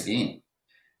lost the game,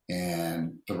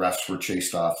 and the refs were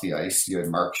chased off the ice. You had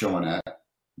Mark Joannette,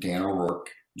 Dan O'Rourke,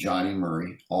 Johnny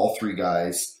Murray, all 3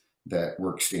 guys that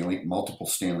worked multiple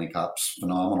Stanley Cups,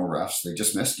 phenomenal refs. They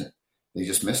just missed it.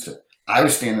 I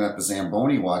was standing at the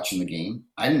Zamboni watching the game.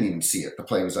 I didn't even see it. The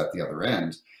play was at the other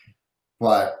end,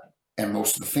 and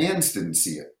most of the fans didn't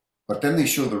see it. But then they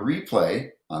show the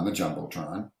replay on the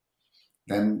Jumbotron.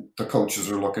 Then the coaches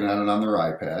are looking at it on their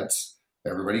iPads.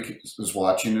 Everybody is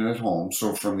watching it at home.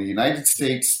 So from the United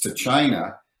States to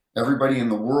China, everybody in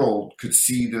the world could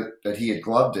see that he had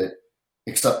gloved it,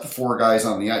 except the 4 guys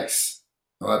on the ice.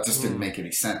 Well, that just didn't make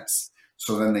any sense.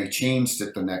 So then they changed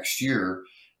it the next year,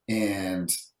 and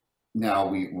now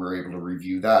we're able to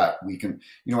review that. We can,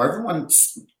 everyone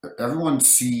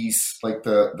sees, like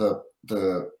the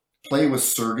play with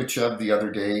Sergachev the other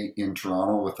day in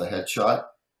Toronto with the headshot.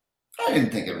 I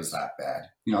didn't think it was that bad.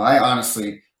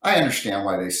 I understand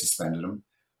why they suspended him,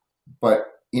 but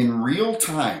in real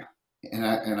time, and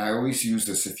I always use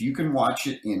this, if you can watch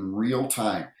it in real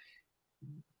time,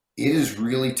 it is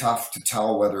really tough to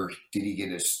tell whether did he get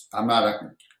his, I'm not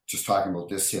just talking about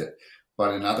this hit,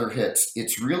 but in other hits,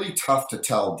 it's really tough to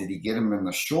tell, did he get him in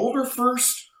the shoulder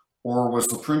first, or was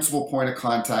the principal point of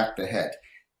contact the head?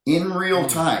 In real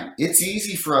time, it's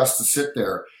easy for us to sit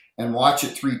there and watch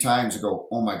it 3 times and go,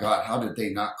 oh my God, how did they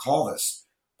not call this?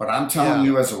 But I'm telling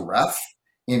you, as a ref,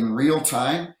 in real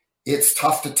time, it's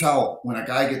tough to tell when a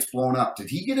guy gets blown up. Did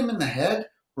he get him in the head,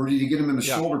 or did he get him in the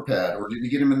shoulder pad, or did he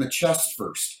get him in the chest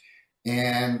first?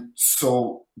 And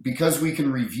so because we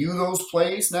can review those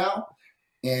plays now,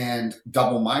 and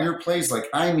double minor plays,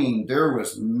 there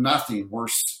was nothing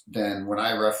worse than when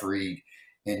I refereed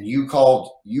and you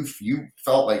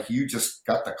felt like you just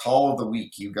got the call of the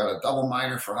week. You got a double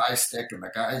minor for high stick and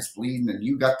the guy's bleeding, and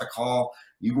you got the call.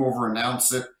 You go over and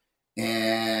announce it,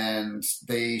 and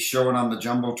they show it on the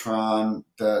Jumbotron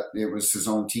that it was his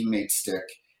own teammate's stick,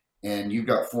 and you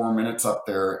got 4 minutes up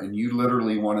there, and you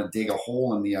literally want to dig a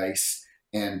hole in the ice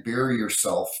and bury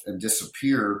yourself and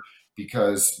disappear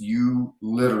because you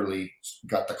literally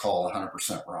got the call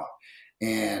 100% wrong.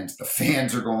 And the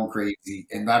fans are going crazy.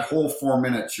 And that whole 4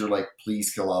 minutes, you're like,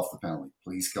 please kill off the penalty.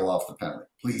 Please kill off the penalty.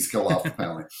 Please kill off the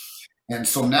penalty. And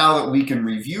so now that we can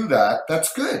review that,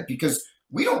 that's good, because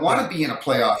we don't want to be in a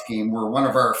playoff game where one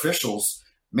of our officials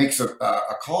makes a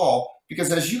call,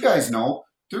 because as you guys know,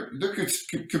 there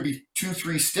could be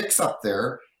 2-3 sticks up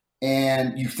there,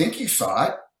 and you think you saw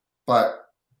it, but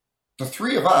the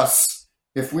three of us,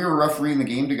 if we were refereeing the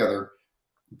game together,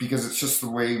 because it's just the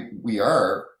way we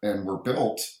are and we're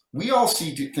built, we all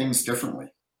see things differently.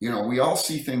 We all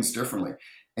see things differently.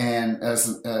 And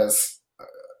as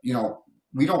we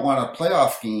don't want a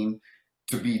playoff game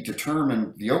to be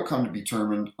determined, the outcome to be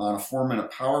determined on a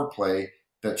 4-minute power play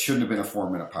that shouldn't have been a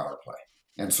 4-minute power play.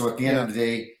 And so at the end of the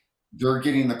day, they're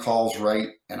getting the calls right.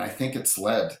 And I think it's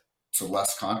led to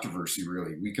less controversy,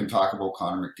 really. We can talk about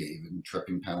Connor McDavid and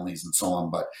tripping penalties and so on,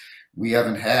 but we're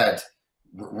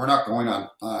not going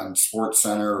on Sports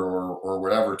Center or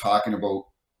whatever talking about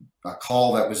a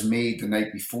call that was made the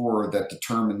night before that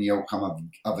determined the outcome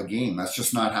of a game. That's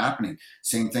just not happening.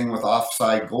 Same thing with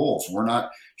offside goals. We're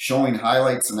not showing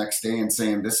highlights the next day and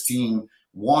saying this team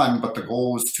won, but the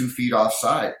goal was 2 feet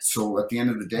offside. So at the end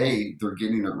of the day, they're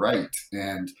getting it right.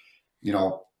 And,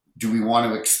 do we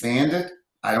want to expand it?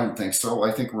 I don't think so.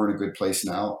 I think we're in a good place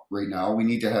right now. We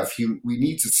need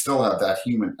to still have that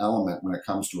human element when it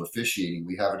comes to officiating.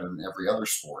 We have it in every other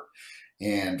sport.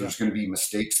 And there's going to be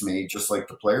mistakes made just like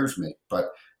the players make. But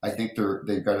I think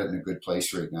they've got it in a good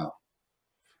place right now.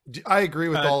 I agree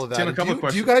with all of that. Tim, a couple of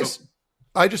questions. Do you guys,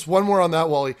 I just one more on that,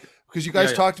 Wally, because you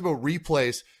guys talked about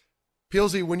replays.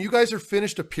 Peelsy, when you guys are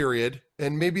finished a period,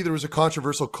 and maybe there was a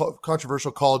controversial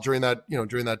call during that,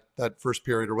 during that first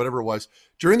period or whatever it was,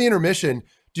 during the intermission,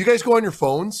 do you guys go on your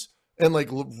phones and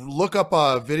look up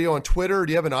a video on Twitter? Or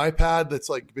do you have an iPad that's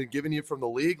been given you from the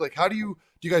league? How do you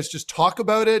guys just talk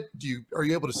about it? Are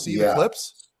you able to see the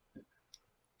clips?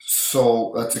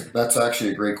 So that's actually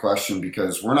a great question,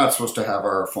 because we're not supposed to have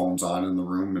our phones on in the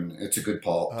room, and it's a good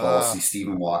policy.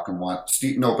 Stephen Walken wants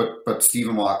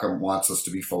us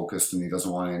to be focused, and he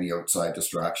doesn't want any outside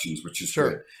distractions, which is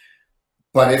good.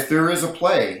 But if there is a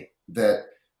play that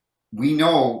we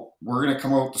know we're going to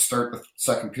come out to start the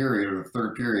second period or the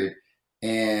third period,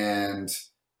 and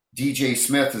DJ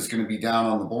Smith is going to be down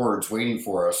on the boards waiting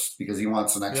for us because he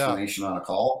wants an explanation on a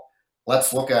call,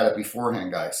 let's look at it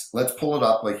beforehand, guys. Let's pull it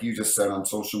up, like you just said, on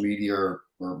social media or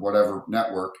whatever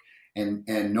network, and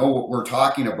know what we're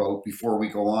talking about before we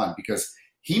go on, because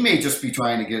he may just be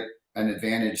trying to get an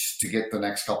advantage to get the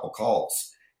next couple calls.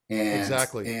 And,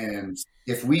 exactly. And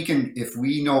if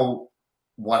we know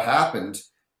what happened,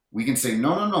 we can say,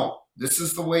 no, this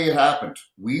is the way it happened.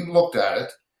 We looked at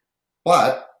it.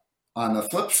 But on the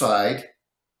flip side,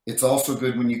 it's also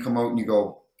good when you come out and you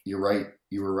go, you're right.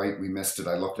 You were right. We missed it.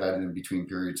 I looked at it in between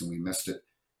periods and we missed it.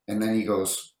 And then he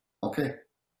goes, okay.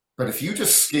 But if you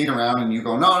just skate around and you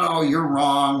go, no, you're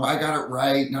wrong. I got it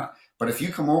right. No. But if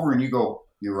you come over and you go,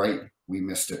 you're right. We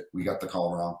missed it. We got the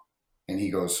call wrong. And he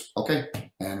goes, okay.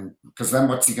 And because then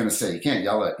what's he going to say?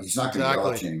 He's not going to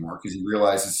yell at you anymore, because he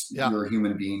realizes you're a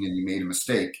human being and you made a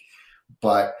mistake.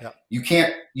 But you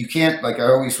can't, like I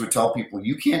always would tell people,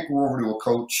 you can't go over to a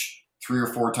coach 3 or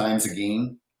 4 times a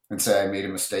game and say, I made a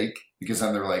mistake, because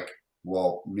then they're like,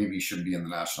 well, maybe you shouldn't be in the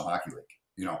National Hockey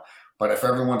League, But if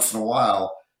every once in a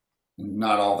while,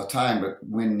 not all the time, but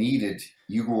when needed,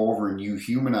 you go over and you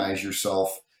humanize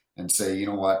yourself and say, you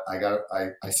know what,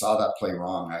 I saw that play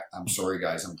wrong. I'm sorry,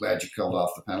 guys. I'm glad you killed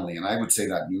off the penalty. And I would say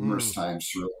that numerous times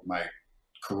throughout my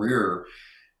career,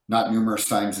 not numerous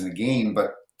times in a game,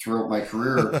 but throughout my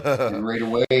career. And right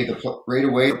away,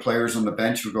 the players on the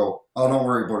bench would go, oh, don't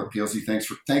worry about it, Peelsy.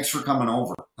 Thanks for coming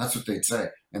over. That's what they'd say.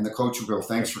 And the coach would go,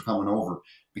 thanks for coming over.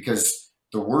 Because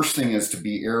the worst thing is to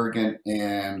be arrogant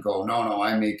and go, no,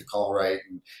 I made the call right.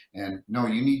 And no,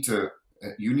 you need to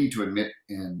admit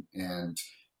and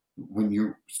when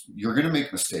you're going to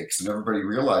make mistakes, and everybody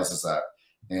realizes that.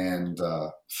 And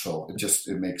so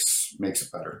it makes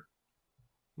it better.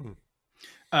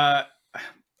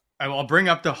 I'll bring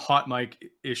up the hot mic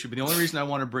issue, but the only reason I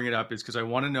want to bring it up is because I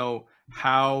want to know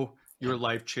how your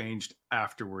life changed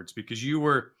afterwards, because you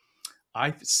were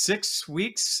 6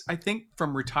 weeks, I think,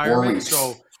 from retirement. 4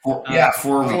 weeks. 4 weeks.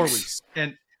 4 weeks.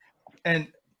 And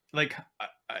like,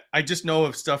 I just know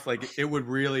of stuff like it would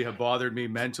really have bothered me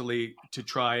mentally to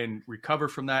try and recover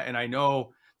from that. And I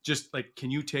know, just like, can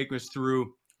you take us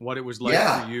through what it was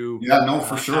like for you? Yeah, no,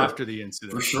 for sure. After the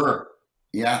incident. For sure.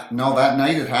 Yeah, no, that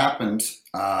night it happened.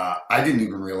 I didn't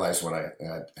even realize what I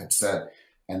had said.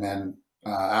 And then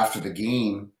after the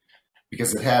game,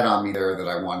 because it had on me there that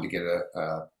I wanted to get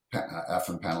a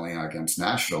effing penalty against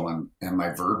Nashville, and my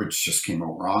verbiage just came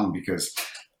out wrong, because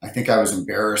I think I was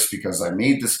embarrassed because I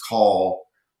made this call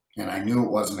and I knew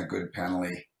it wasn't a good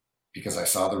penalty because I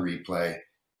saw the replay.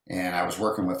 And I was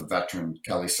working with a veteran,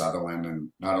 Kelly Sutherland, and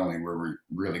not only were we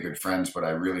really good friends, but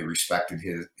I really respected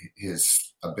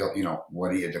his ability,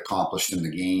 what he had accomplished in the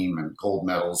game, and gold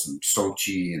medals in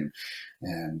Sochi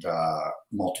and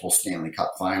multiple Stanley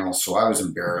Cup finals. So I was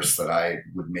embarrassed that I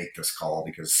would make this call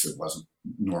because it wasn't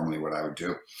normally what I would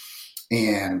do.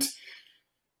 And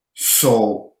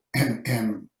so,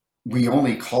 and we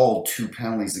only called 2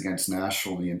 penalties against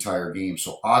Nashville the entire game.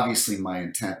 So obviously my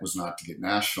intent was not to get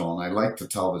Nashville. And I like to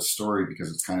tell this story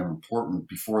because it's kind of important.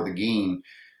 Before the game,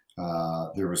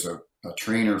 there was a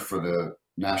trainer for the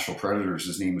Nashville Predators.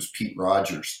 His name was Pete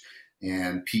Rogers.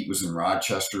 And Pete was in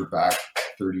Rochester back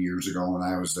 30 years ago when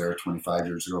I was there, 25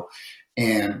 years ago.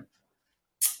 And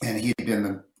he had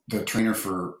been the trainer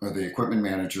the equipment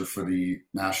manager for the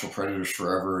Nashville Predators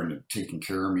forever and had taken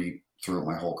care of me throughout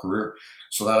my whole career.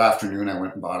 So that afternoon I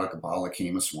went and bought a bottle of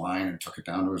Caymus wine and took it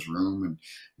down to his room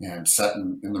and sat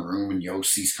in the room, and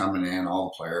Yossi's coming in, all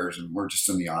the players, and we're just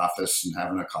in the office and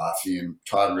having a coffee, and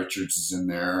Todd Richards is in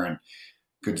there, and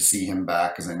good to see him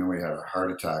back because I know he had a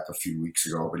heart attack a few weeks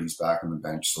ago, but he's back on the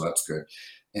bench, so that's good.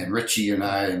 And Richie and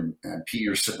I and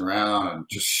Peter sitting around and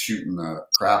just shooting the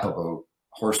crap about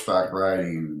horseback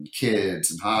riding and kids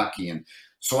and hockey. And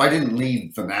so I didn't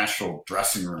leave the Nashville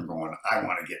dressing room going, I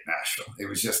want to get Nashville. It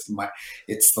was just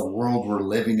it's the world we're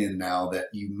living in now that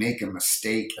you make a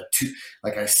mistake.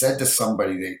 Like I said to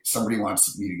somebody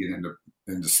wants me to get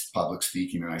into public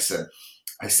speaking. And I said,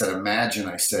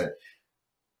 imagine,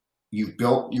 you've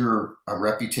built a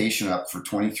reputation up for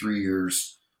 23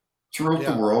 years throughout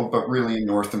the world, but really in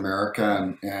North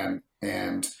America and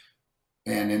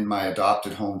in my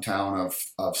adopted hometown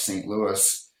of St.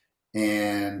 Louis.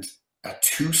 And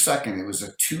it was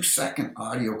a 2-second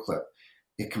audio clip.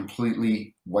 It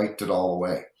completely wiped it all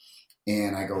away.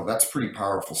 And I go, that's pretty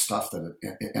powerful stuff. And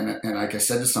like I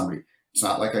said to somebody, it's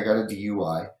not like I got a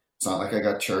DUI. It's not like I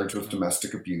got charged with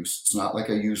domestic abuse. It's not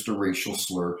like I used a racial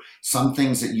slur. Some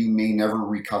things that you may never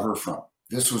recover from.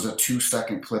 This was a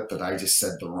 2-second clip that I just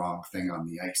said the wrong thing on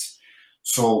the ice.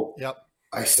 So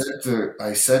I said to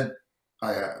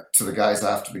the guys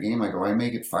after the game, I go, I may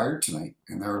get fired tonight.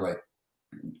 And they were like,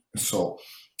 so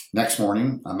next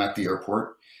morning I'm at the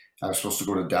airport. I was supposed to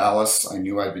go to Dallas. I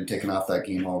knew I'd been taken off that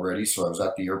game already. So I was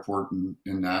at the airport in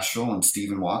Nashville, and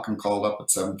Stephen Walken called up at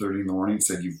 7:30 in the morning and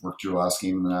said, you've worked your last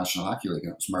game in the National Hockey League.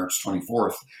 And it was March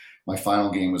 24th. My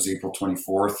final game was April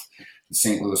 24th. The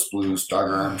St. Louis Blues, Doug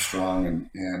Armstrong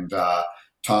and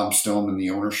Tom Stillman, the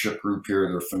ownership group here,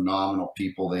 they're phenomenal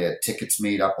people. They had tickets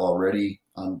made up already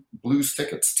on Blues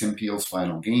tickets, Tim Peel's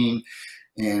final game.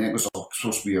 And it was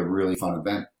supposed to be a really fun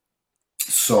event.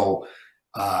 So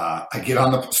I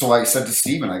said to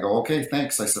Steven, I go, okay,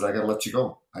 thanks. I said, I got to let you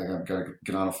go. I got to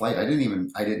get on a flight. I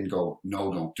didn't go,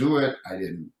 no, don't do it. I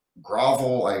didn't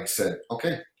grovel. I said,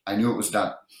 okay, I knew it was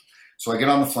done. So I get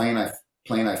on the plane,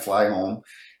 I fly home,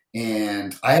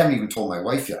 and I haven't even told my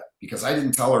wife yet because I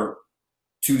didn't tell her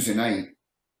Tuesday night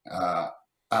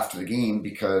after the game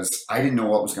because I didn't know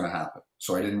what was going to happen.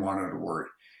 So I didn't want her to worry.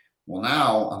 Well,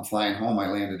 now I'm flying home. I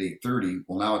land at 8:30.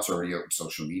 Well, now it's already out in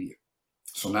social media.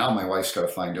 So now my wife's got to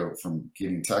find out from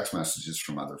getting text messages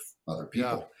from other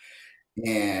people.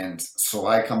 Yeah. And so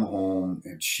I come home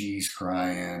and she's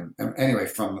crying. And anyway,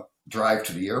 from drive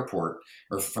to the airport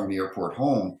or from the airport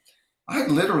home, I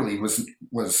literally was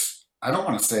I don't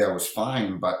want to say I was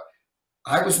fine, but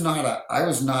I was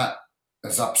not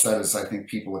as upset as I think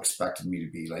people expected me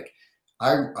to be. Like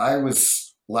I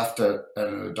was left at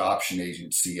an adoption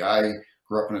agency. I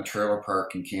grew up in a trailer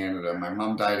park in Canada. My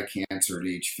mom died of cancer at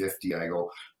age 50. I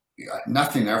go,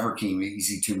 nothing ever came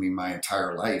easy to me my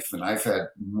entire life. And I've had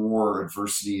more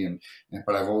adversity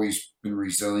but I've always been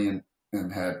resilient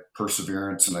and had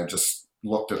perseverance. And I just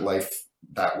looked at life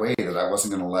that way, that I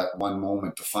wasn't going to let one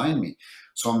moment define me.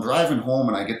 So I'm driving home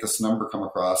and I get this number come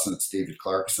across, and it's David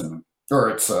Clarkson, or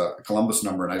it's a Columbus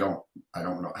number. And I don't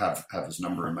know, have his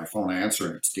number in my phone. I answer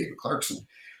and it's David Clarkson.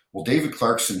 Well, David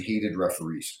Clarkson hated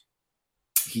referees.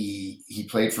 He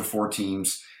played for 4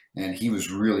 teams, and he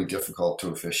was really difficult to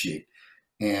officiate.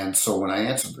 And so when I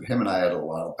answered, him and I had a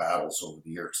lot of battles over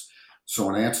the years. So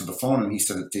when I answered the phone and he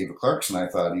said it's David Clarkson, I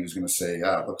thought he was going to say,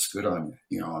 yeah, it looks good on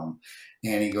you.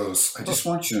 And he goes, I just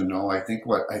want you to know, I think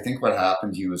what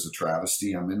happened to you is a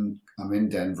travesty. I'm in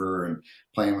Denver and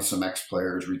playing with some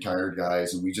ex-players, retired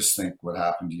guys, and we just think what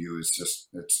happened to you is just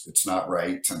it's not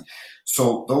right. And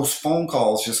so those phone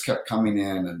calls just kept coming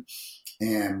in,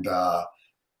 and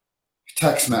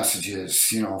text messages,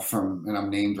 from, and I'm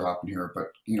name dropping here, but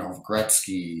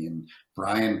Gretzky and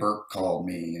Brian Burke called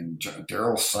me, and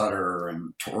Daryl Sutter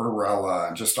and Tortorella,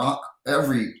 and just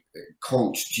every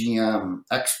coach, GM,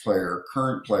 ex-player,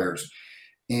 current players.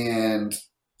 And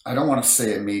I don't want to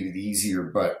say it made it easier,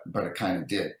 but it kind of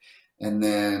did. And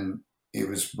then it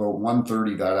was about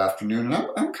 1:30 that afternoon, and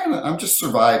I'm just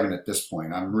surviving at this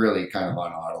point. I'm really kind of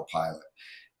on autopilot.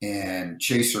 And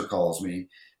Chaser calls me,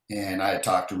 and I had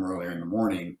talked to him earlier in the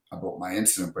morning about my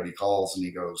incident, but he calls and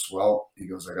he goes,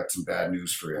 I got some bad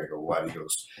news for you. I go, what?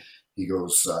 He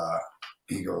goes,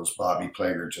 Bobby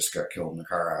Plager just got killed in a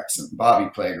car accident. Bobby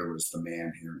Plager was the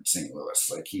man here in St. Louis.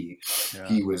 Like he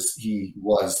was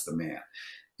the man.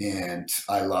 And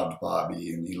I loved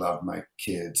Bobby, and he loved my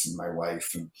kids and my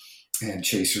wife. And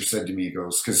Chaser said to me, he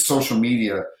goes, because social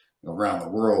media around the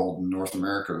world in North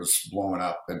America was blowing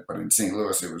up, but in St.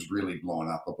 Louis, it was really blowing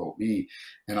up about me.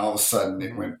 And all of a sudden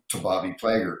it went to Bobby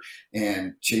Plager,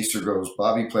 and Chaser goes,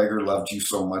 Bobby Plager loved you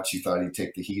so much, he thought he'd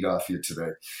take the heat off you today.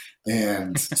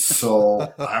 And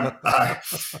so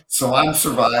I'm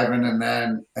surviving. And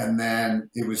then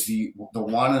it was the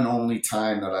one and only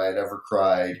time that I had ever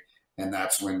cried. And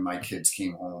that's when my kids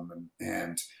came home,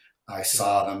 and I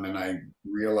saw them, and I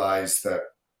realized that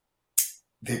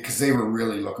because they were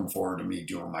really looking forward to me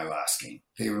doing my last game.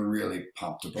 They were really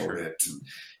pumped about it,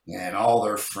 and all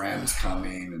their friends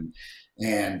coming,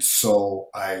 and so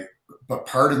but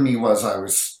part of me was I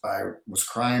was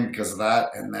crying because of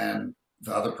that, and then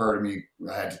the other part of me,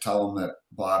 I had to tell them that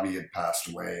Bobby had passed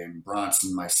away, and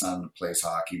Bronson, my son, plays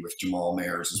hockey with Jamal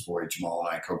Mayers, his boy Jamal,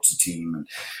 and I coach the team, and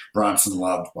Bronson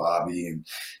loved Bobby,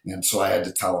 and so I had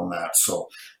to tell him that. So,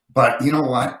 but you know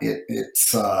what?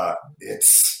 It's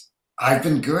I've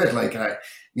been good. Like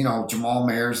Jamal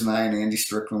Mayers and I and Andy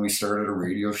Strickland, we started a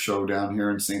radio show down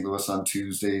here in St. Louis on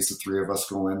Tuesdays. The three of us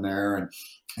go in there,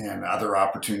 and other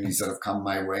opportunities that have come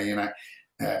my way. And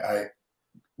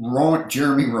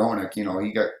Jeremy Roenick,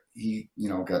 he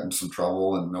got in some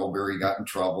trouble, and Milbury got in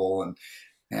trouble,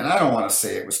 and I don't want to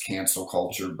say it was cancel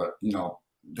culture, but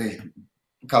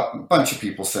a bunch of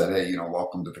people said, hey,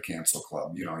 welcome to the cancel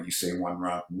club. You say one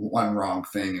wrong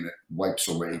thing and it wipes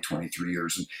away 23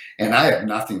 years. And I have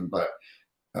nothing but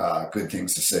good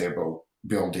things to say about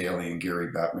Bill Daly and Gary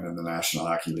Bettman in the National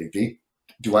Hockey League.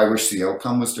 Do I wish the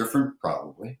outcome was different?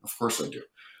 Probably. Of course I do.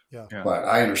 Yeah. But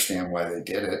I understand why they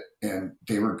did it. And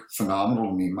they were phenomenal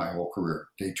to me my whole career.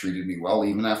 They treated me well.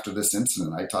 Even after this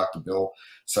incident, I talked to Bill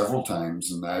several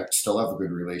times, and I still have a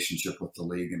good relationship with the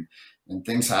league, and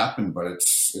things happen, but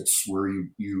it's where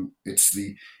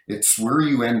it's where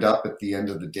you end up at the end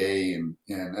of the day, and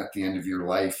at the end of your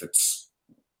life. It's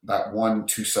that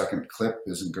 1-2 second clip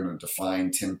isn't going to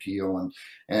define Tim Peel,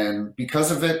 and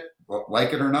because of it,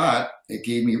 like it or not, it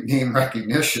gave me name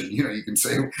recognition. You can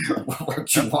say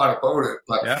what you want about it,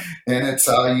 but and it's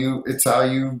how you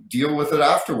deal with it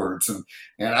afterwards.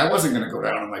 And I wasn't going to go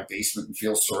down in my basement and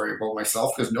feel sorry about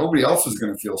myself, because nobody else was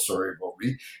going to feel sorry about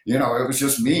me. It was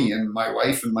just me and my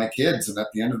wife and my kids. And at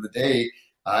the end of the day,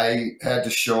 I had to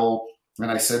show.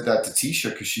 And I said that to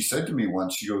Tisha, because she said to me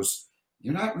once, she goes,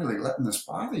 "You're not really letting this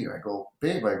bother you." I go,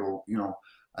 "Babe,"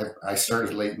 I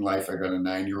started late in life. I got a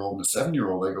 9-year-old and a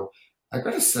 7-year-old. I go, I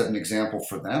got to set an example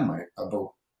for them. I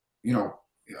got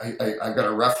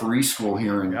a referee school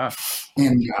here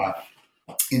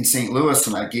in St. Louis,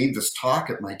 and I gave this talk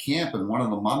at my camp, and one of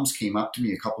the moms came up to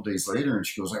me a couple days later, and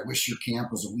she goes, "I wish your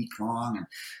camp was a week long." And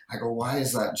I go, "Why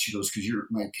is that?" And she goes, "Because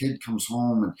my kid comes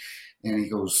home, and he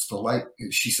goes,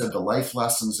 she said, the life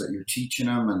lessons that you're teaching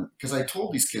them." And because I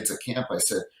told these kids at camp, I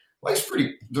said, life's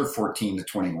they're 14 to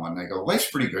 21. I go, life's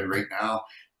pretty good right now.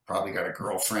 Probably got a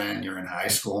girlfriend, you're in high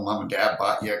school, mom and dad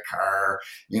bought you a car,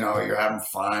 you're having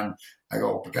fun. I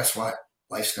go, but guess what?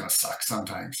 Life's going to suck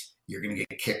sometimes. You're going to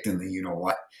get kicked in the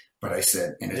you-know-what. But I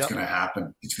said, and it's going to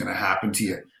happen. It's going to happen to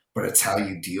you. But it's how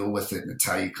you deal with it, and it's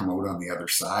how you come out on the other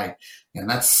side. And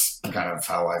that's kind of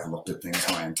how I've looked at things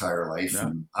my entire life.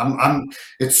 Yeah. And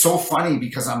it's so funny,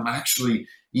 because I'm actually,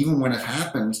 even when it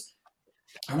happened,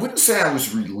 I wouldn't say I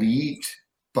was relieved,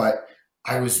 but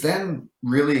I was then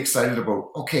really excited about,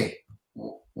 okay,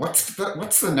 what's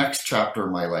the next chapter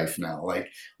of my life now? Like,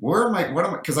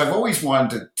 because I've always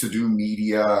wanted to do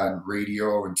media and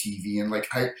radio and TV. And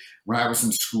when I was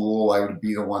in school, I would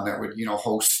be the one that would,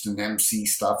 host and MC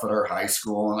stuff at our high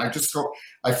school. And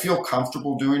I feel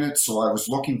comfortable doing it. So I was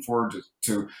looking forward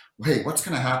to hey, what's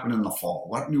going to happen in the fall?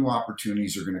 What new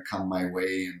opportunities are going to come my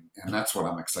way? And that's what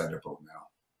I'm excited about now.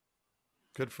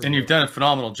 Good for you. And you've done a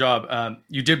phenomenal job.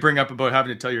 You did bring up about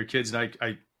having to tell your kids, and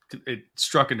it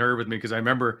struck a nerve with me, because I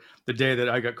remember the day that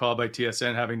I got called by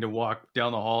TSN, having to walk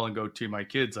down the hall and go to my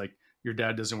kids, like, your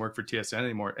dad doesn't work for TSN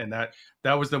anymore. And that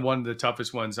was one of the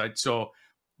toughest ones. And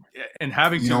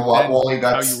having to, Wally,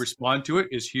 how you respond to it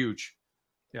is huge.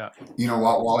 Yeah. You know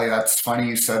what, Wally, that's funny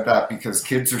you said that, because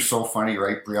kids are so funny,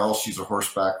 right? Brielle, she's a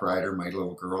horseback rider, my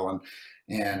little girl.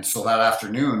 And so that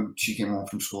afternoon, she came home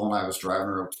from school, and I was driving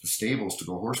her out to the stables to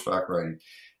go horseback riding.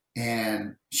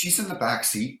 And she's in the back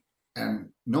seat, and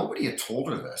nobody had told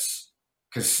her this,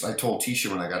 because I told Tisha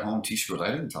when I got home. Tisha goes,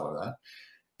 I didn't tell her that.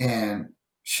 And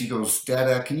she goes,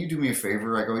 Dada, can you do me a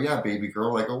favor? I go, yeah, baby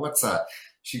girl. I go, what's that?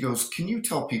 She goes, can you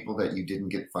tell people that you didn't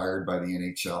get fired by the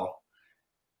NHL?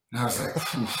 And I was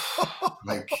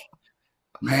like,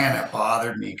 man, it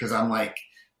bothered me, because I'm like,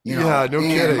 yeah, no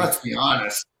kidding. Let's be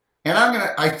honest. And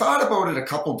I thought about it a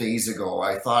couple days ago.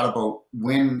 I thought about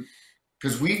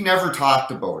because we've never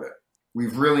talked about it.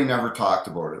 We've really never talked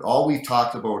about it. All we've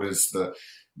talked about is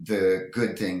the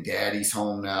good thing. Daddy's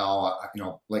home now.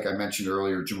 Like I mentioned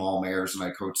earlier, Jamal Mayers and I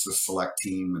coach the select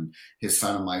team, and his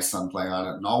son and my son play on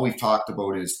it. And all we've talked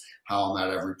about is how I'm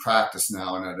at every practice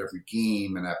now, and at every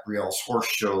game, and at Brielle's horse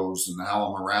shows, and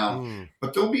how I'm around.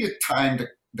 But there'll be a time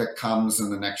that comes in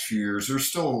the next few years. They're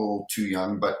still a little too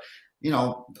young, but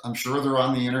I'm sure they're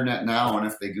on the internet now, and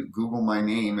if they Google my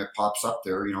name, it pops up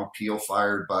there, Peel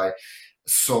fired by.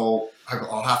 So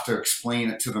I'll have to explain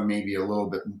it to them maybe a little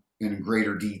bit in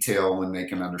greater detail when they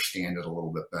can understand it a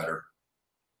little bit better.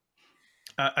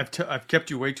 I've kept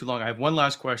you way too long. I have one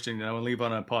last question, and I want to leave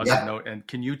on a positive note. And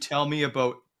can you tell me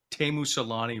about Teemu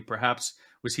Selanne? Perhaps,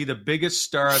 was he the biggest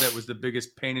star that was the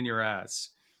biggest pain in your ass?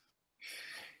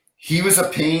 He was a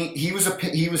pain. He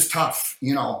was tough,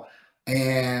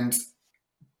 and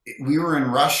we were in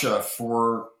Russia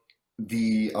for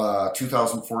the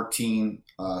 2014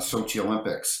 Sochi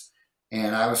Olympics.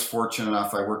 And I was fortunate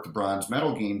enough, I worked the bronze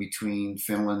medal game between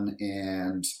Finland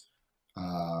and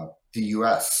the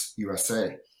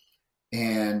USA.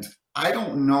 And I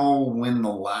don't know when the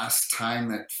last time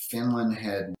that Finland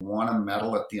had won a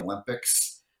medal at the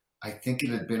Olympics. I think it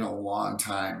had been a long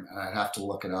time, and I'd have to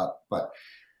look it up. But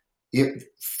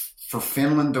for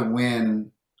Finland to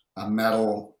win a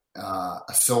medal,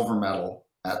 a silver medal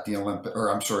at the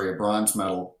a bronze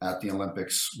medal at the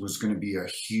Olympics was going to be a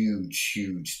huge,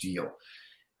 huge deal.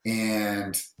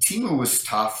 And Teemu was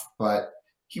tough, but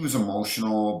he was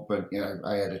emotional. But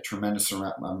I had a tremendous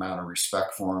amount of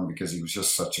respect for him, because he was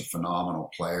just such a phenomenal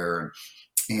player.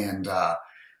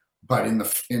 But in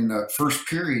the first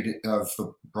period of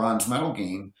the bronze medal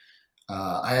game,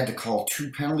 I had to call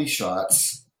 2 penalty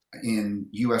shots in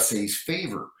USA's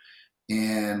favor.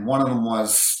 And one of them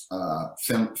was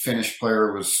Finnish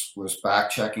player was back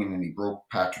checking, and he broke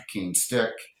Patrick Kane's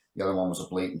stick. The other one was a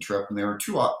blatant trip, and there were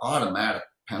 2 automatic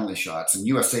penalty shots, and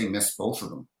USA missed both of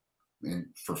them,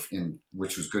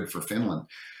 which was good for Finland.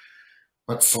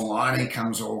 But Selanne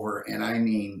comes over, and I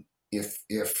mean,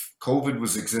 if COVID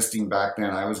was existing back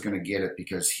then, I was going to get it,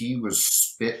 because he was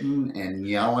spitting and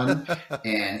yelling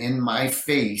and in my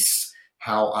face.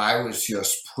 How I was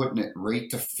just putting it right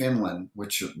to Finland,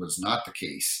 which it was not the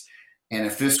case. And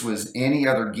if this was any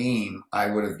other game,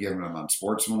 I would have given him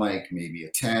unsportsmanlike, maybe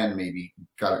a 10, maybe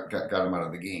got him out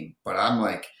of the game. But I'm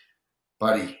like,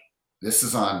 buddy, this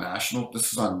is on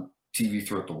TV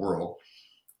throughout the world.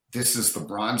 This is the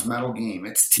bronze medal game.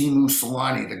 It's Teemu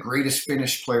Selanne, the greatest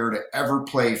Finnish player to ever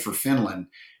play for Finland.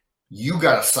 You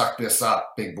got to suck this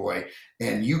up, big boy.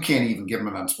 And you can't even give him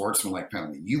an unsportsmanlike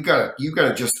penalty. You got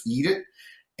to just eat it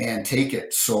and take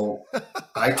it. So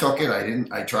I took it.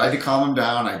 I tried to calm him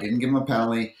down. I didn't give him a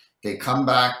penalty. They come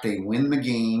back, they win the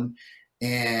game.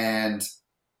 And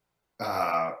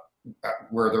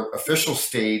where the officials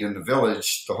stayed in the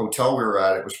village, the hotel we were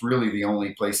at, it was really the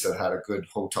only place that had a good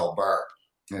hotel bar.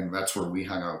 And that's where we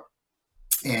hung out.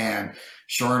 And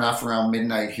sure enough, around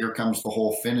midnight, here comes the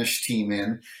whole Finnish team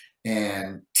in.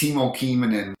 And Timo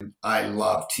Kieminen, I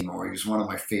love Timo. He was one of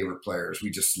my favorite players. We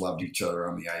just loved each other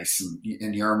on the ice.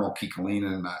 And Jarmo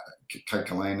Kekalainen,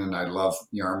 I love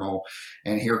Jarmo.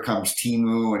 And here comes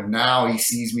Teemu, and now he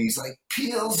sees me. He's like,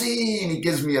 Peelsy, and he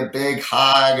gives me a big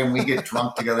hug, and we get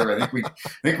drunk together. I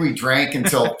think we drank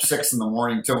until 6 a.m.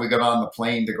 until we got on the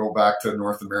plane to go back to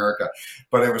North America.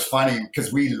 But it was funny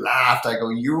because we laughed. I go,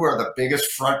 you are the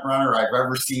biggest front runner I've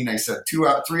ever seen. I said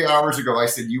 3 hours ago, I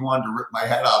said you wanted to rip my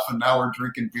head off, and now we're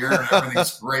drinking beer and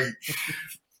everything's great.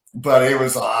 But it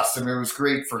was awesome. It was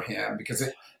great for him because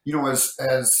it,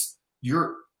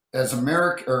 as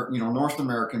America or North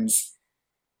Americans,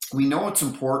 we know it's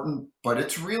important, but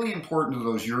it's really important to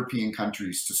those European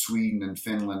countries, to Sweden and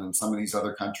Finland and some of these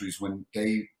other countries when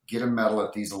they get a medal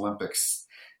at these Olympics,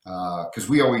 because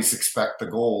we always expect the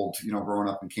gold, growing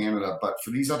up in Canada, but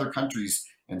for these other countries.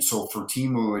 And so for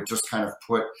Teemu, it just kind of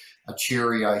put a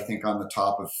cherry, I think, on the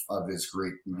top of his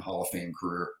great Hall of Fame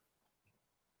career.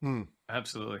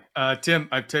 Absolutely. Tim,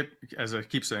 as I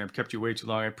keep saying, I've kept you way too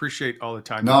long. I appreciate all the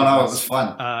time. No, it was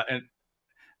fun.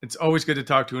 It's always good to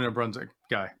talk to a New Brunswick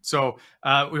guy. So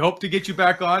we hope to get you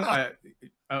back on,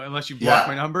 unless you block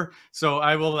my number. So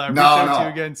I will reach out to you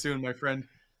again soon, my friend.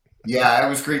 Yeah, it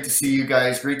was great to see you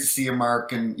guys. Great to see you,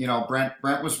 Mark. And,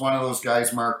 Brent was one of those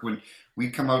guys, Mark, when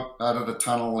we'd come out of the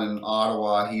tunnel in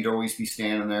Ottawa, he'd always be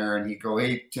standing there and he'd go,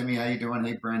 "Hey, Timmy, how you doing?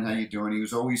 Hey, Brent, how you doing?" He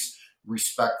was always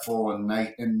respectful and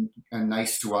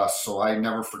nice to us. So I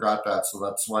never forgot that. So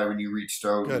that's why when you reached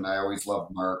out, and I always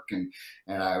loved Mark, and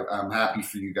I'm happy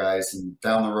for you guys. And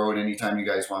down the road, anytime you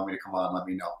guys want me to come on, let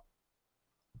me know.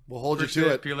 We'll hold you to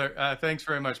it. Peeler. Thanks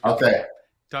very much, Peeler. Okay.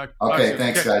 Talk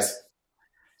Thanks, guys.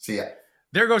 See ya.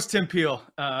 There goes Tim Peel,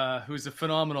 who's a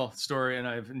phenomenal story, and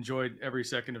I've enjoyed every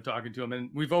second of talking to him. And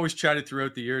we've always chatted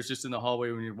throughout the years, just in the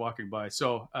hallway when you're walking by.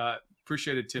 So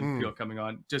appreciated Tim Peel coming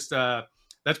on. Just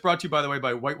that's brought to you, by the way,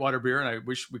 by Whitewater Beer, and I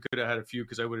wish we could have had a few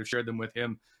because I would have shared them with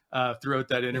him throughout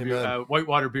that interview.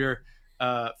 Whitewater Beer,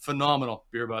 phenomenal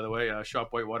beer, by the way.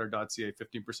 Shop whitewater.ca,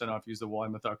 15% off. Use the Wally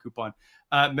Methot coupon.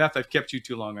 Meth, I've kept you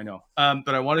too long, I know.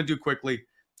 But I want to do quickly,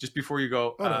 just before you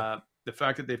go, the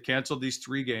fact that they've canceled these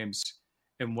 3 games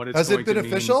and what it's has going it been to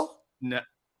mean. Official?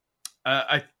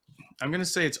 I'm going to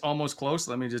say it's almost close.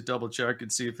 Let me just double check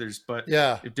and see if there's. But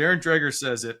if Darren Dreger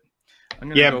says it, I'm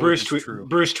going to go Bruce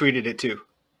tweeted it too.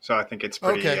 So I think it's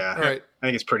pretty. Okay, all right. I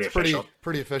think it's pretty official.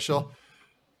 Pretty official.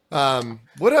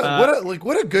 What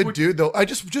a good dude though. I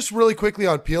just really quickly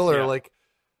on Peeler,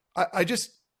 I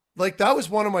just that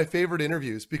was one of my favorite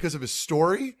interviews because of his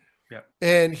story. Yeah.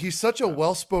 And he's such a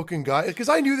well-spoken guy, because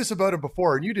I knew this about him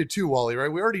before, and you did too, Wally,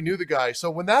 right? We already knew the guy. So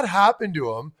when that happened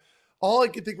to him, all I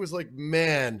could think was like,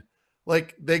 man,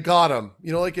 like they got him,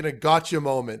 like in a gotcha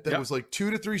moment that was like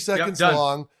 2 to 3 seconds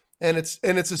long. And it's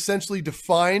essentially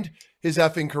defined his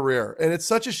effing career. And it's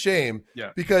such a shame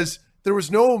because there was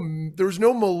no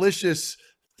malicious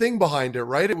thing behind it,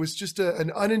 right? It was just an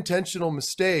unintentional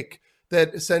mistake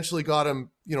that essentially got him,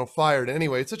 fired.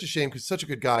 Anyway, it's such a shame because he's such a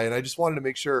good guy. And I just wanted to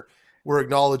make sure we're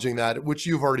acknowledging that, which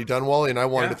you've already done, Wally, and I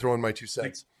wanted to throw in my 2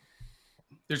 cents.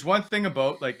 There's one thing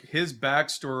about his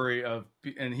backstory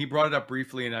and he brought it up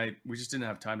briefly, and we just didn't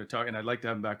have time to talk, and I'd like to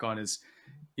have him back on, is,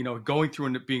 going through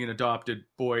and being an adopted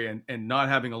boy and not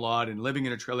having a lot and living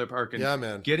in a trailer park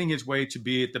and getting his way to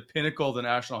be at the pinnacle of the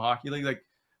National Hockey League.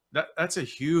 That's a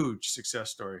huge success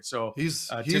story. So he's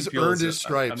earned his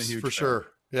stripes for sure.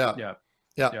 Yeah.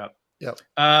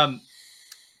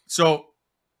 So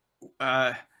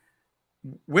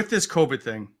with this COVID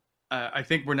thing, I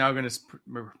think we're now going to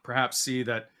perhaps see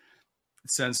that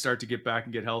Sens start to get back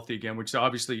and get healthy again, which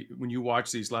obviously when you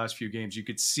watch these last few games, you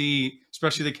could see,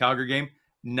 especially the Calgary game,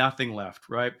 nothing left,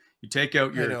 right? You take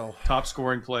out your top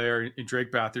scoring player in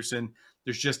Drake Batherson.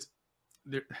 There's just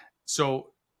there. So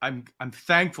I'm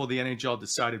thankful the NHL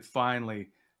decided finally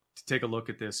to take a look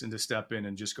at this and to step in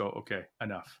and just go, okay,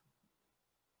 enough.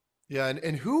 Yeah.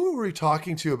 And who were we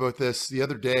talking to about this the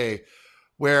other day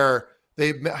where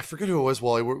I forget who it was,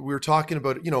 Wally. We were talking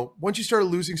about, once you start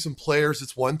losing some players,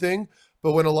 it's one thing,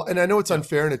 but and I know it's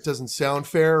unfair and it doesn't sound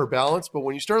fair or balanced, but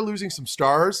when you start losing some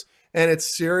stars and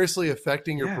it's seriously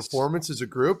affecting your performance as a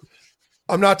group,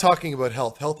 I'm not talking about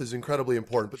health. Health is incredibly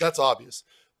important, but that's obvious.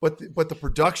 But the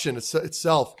production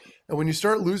itself, and when you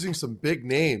start losing some big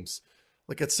names,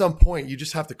 at some point you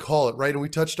just have to call it, right? And we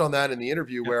touched on that in the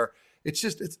interview where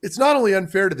it's not only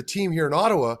unfair to the team here in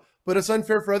Ottawa, but it's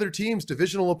unfair for other teams,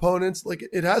 divisional opponents.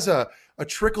 It has a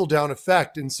trickle down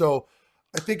effect. And so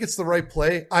I think it's the right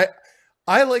play.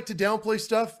 I like to downplay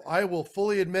stuff. I will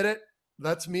fully admit it.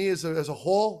 That's me as a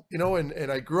whole,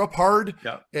 and I grew up hard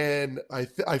and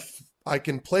I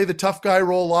can play the tough guy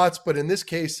role lots, but in this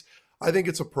case, I think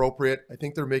it's appropriate. I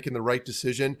think they're making the right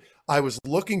decision. I was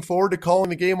looking forward to calling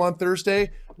the game on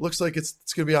Thursday. Looks like it's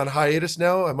going to be on hiatus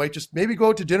now. I might just maybe go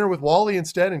out to dinner with Wally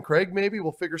instead and Craig. Maybe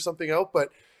we'll figure something out. But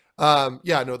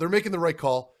they're making the right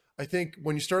call. I think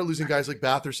when you start losing guys like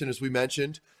Batherson, as we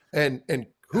mentioned, and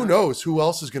who knows who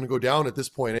else is going to go down at this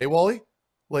point, Wally?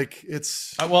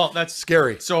 It's that's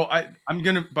scary. So I'm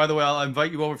gonna. By the way, I'll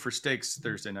invite you over for steaks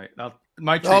Thursday night.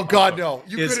 My treat, oh God, no!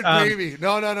 You couldn't pay me.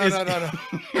 No.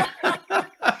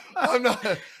 I'm not.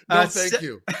 No, thank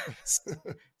you.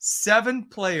 7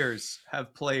 players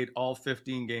have played all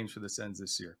 15 games for the Sens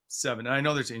this year. 7, and I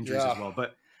know there's injuries as well,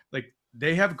 but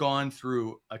they have gone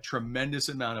through a tremendous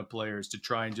amount of players to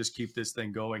try and just keep this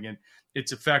thing going, and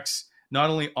it affects not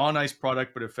only on ice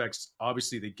product, but affects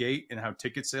obviously the gate and how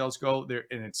ticket sales go there.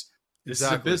 And this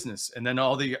is a business. And then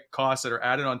all the costs that are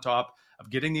added on top of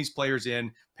getting these players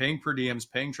in, paying per diems,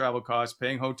 paying travel costs,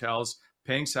 paying hotels,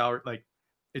 paying salary.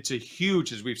 It's a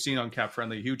huge, as we've seen on Cap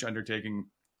Friendly, huge undertaking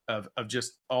of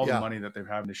just all the money that they're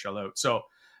having to shell out. So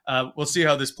we'll see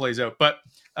how this plays out. But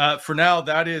for now,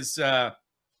 that is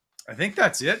I think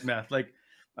that's it, Meth. Like,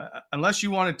 unless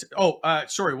you wanted to.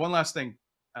 Sorry, one last thing.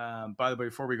 By the way,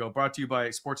 before we go, brought to you by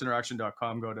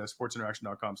sportsinteraction.com. Go to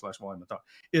sportsinteraction.com/WallyMethot.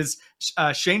 Is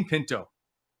Shane Pinto.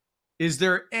 Is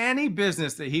there any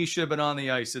business that he should have been on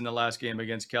the ice in the last game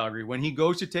against Calgary when he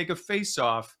goes to take a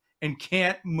face-off and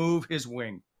can't move his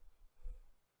wing?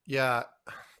 Yeah,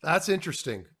 that's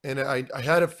interesting. And I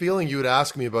had a feeling you would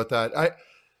ask me about that.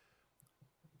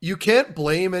 You can't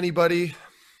blame anybody.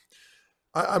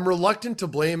 I'm reluctant to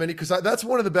blame any, because that's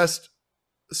one of the best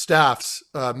staffs,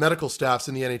 medical staffs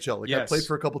in the NHL. Like, I played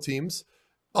for a couple teams.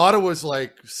 Ottawa's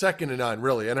like second to none,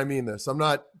 really. And I mean this. I'm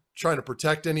not trying to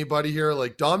protect anybody here.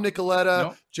 Like Dom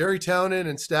Nicoletta, Jerry Townend,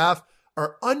 and staff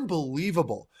are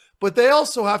unbelievable. But they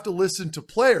also have to listen to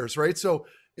players, right? So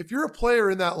if you're a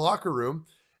player in that locker room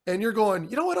and you're going,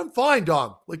 you know what, I'm fine,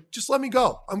 Dom. Like, just let me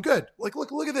go. I'm good. Like,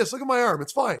 look at this. Look at my arm.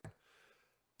 It's fine.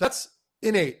 That's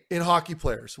innate in hockey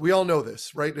players. We all know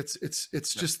this, right? It's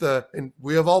just and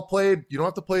we have all played. You don't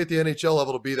have to play at the NHL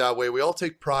level to be that way. We all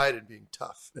take pride in being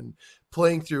tough and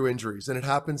playing through injuries. And it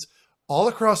happens all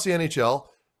across the NHL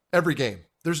every game.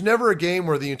 There's never a game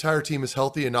where the entire team is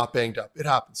healthy and not banged up. It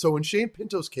happens. So in Shane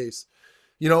Pinto's case,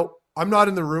 I'm not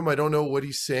in the room. I don't know what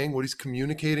he's saying, what he's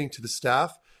communicating to the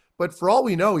staff. But for all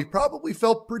we know, he probably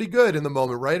felt pretty good in the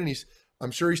moment, right? And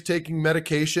I'm sure he's taking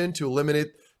medication to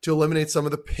eliminate some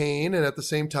of the pain, and at the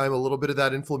same time, a little bit of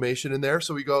that inflammation in there.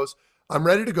 So he goes, I'm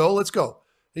ready to go. Let's go.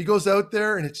 He goes out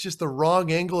there, and it's just the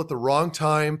wrong angle at the wrong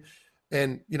time.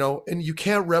 And, and you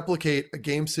can't replicate a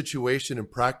game situation in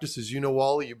practice. As you know,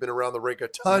 Wally, you've been around the rink a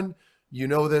ton. You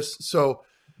know this. So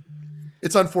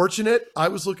it's unfortunate. I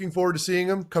was looking forward to seeing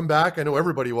him come back. I know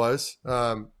everybody was.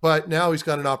 But now he's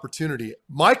got an opportunity.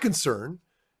 My concern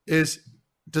is,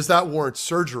 does that warrant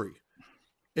surgery?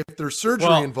 If there's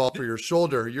surgery involved for your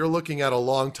shoulder, you're looking at a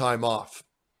long time off.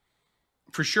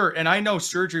 For sure. And I know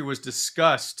surgery was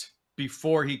discussed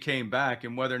before he came back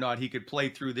and whether or not he could play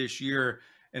through this year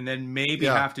and then maybe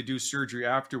have to do surgery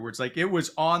afterwards. Like, it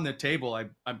was on the table,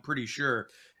 I'm pretty sure.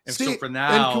 And so for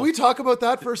now... And can we talk about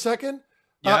that for a second?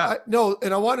 Yeah.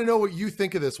 And I want to know what you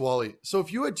think of this, Wally. So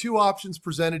if you had two options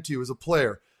presented to you as a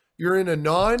player, you're in a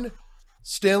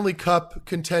non-Stanley Cup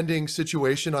contending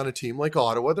situation on a team like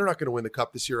Ottawa. They're not going to win the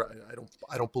Cup this year,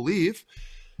 I don't believe.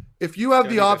 If you have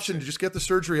the option to just get the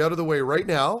surgery out of the way right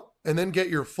now and then get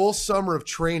your full summer of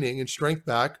training and strength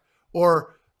back,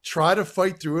 or try to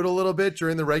fight through it a little bit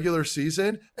during the regular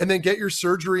season and then get your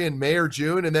surgery in May or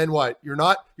June, and then what?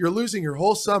 You're losing your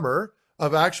whole summer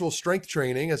of actual strength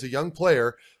training as a young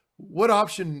player. What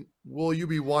option will you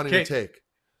be wanting to take?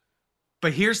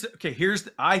 But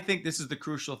I think this is the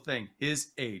crucial thing.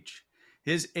 His age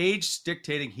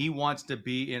dictating he wants to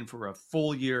be in for a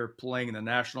full year playing in the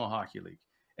National Hockey League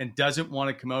and doesn't want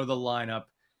to come out of the lineup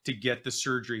to get the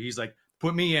surgery. He's like,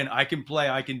 put me in. I can play.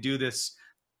 I can do this.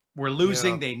 We're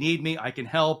losing. They need me. I can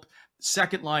help.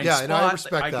 Second line spot. And I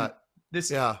respect that.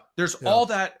 There's all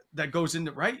that goes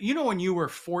into, right? When you were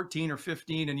 14 or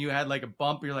 15 and you had like a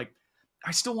bump, you're like,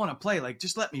 I still want to play. Like,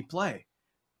 just let me play.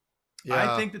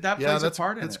 Yeah. I think that plays a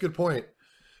part in it. That's a good point.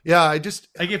 Yeah, I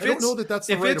don't know that's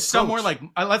the right approach. If it's somewhere like,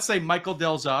 let's say Michael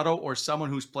Del Zotto or someone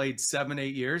who's played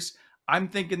 7-8 years, I'm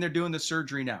thinking they're doing the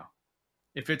surgery now.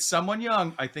 If it's someone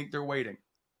young, I think they're waiting.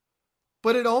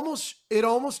 But it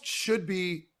almost should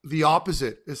be the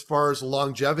opposite as far as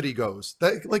longevity goes.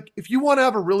 That, like, if you want to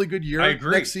have a really good year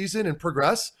next season and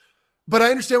progress, but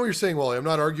I understand what you're saying, Wally. I'm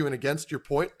not arguing against your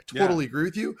point. I totally agree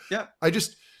with you. Yeah. I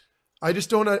just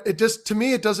don't. To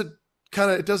me, it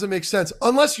doesn't make sense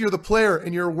unless you're the player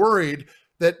and you're worried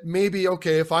that maybe,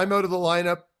 okay, if I'm out of the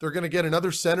lineup, they're going to get another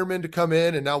centerman to come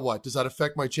in, and now what? Does that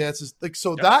affect my chances? Like,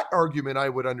 so that argument I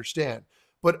would understand,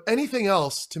 but anything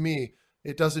else, to me,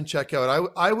 it doesn't check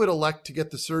out. I would elect to get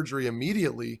the surgery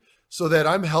immediately so that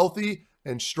I'm healthy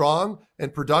and strong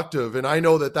and productive, and I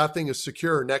know that thing is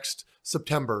secure next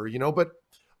September. But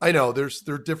I know there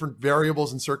are different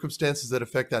variables and circumstances that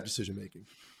affect that decision making.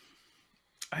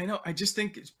 I know. I just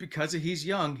think it's because he's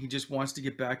young. He just wants to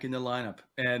get back in the lineup,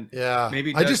 and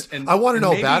maybe I want to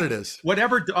know how bad it is.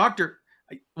 Whatever doctor.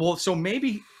 Well, so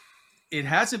maybe it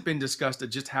hasn't been discussed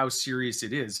just how serious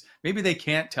it is. Maybe they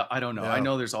can't tell. I don't know. Yeah. I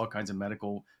know there's all kinds of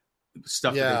medical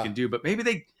stuff that they can do, but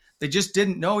maybe they just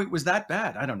didn't know it was that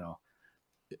bad. I don't know.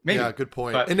 Maybe. Yeah, good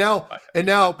point. But, and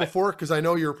now before, because I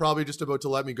know you're probably just about to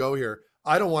let me go here.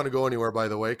 I don't want to go anywhere, by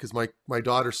the way, because my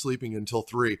daughter's sleeping until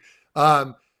 3.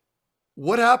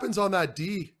 What happens on that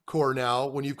D core now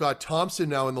when you've got Thompson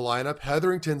now in the lineup?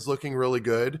 Hetherington's looking really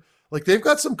good. Like, they've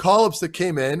got some call-ups that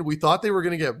came in. We thought they were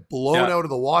going to get blown out of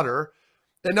the water.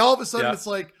 And now all of a sudden it's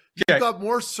like, you've got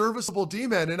more serviceable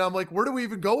D-men. And I'm like, where do we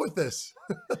even go with this?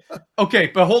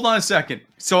 Okay, but hold on a second.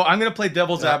 So I'm going to play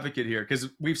devil's advocate here because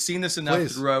we've seen this enough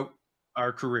throughout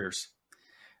our careers.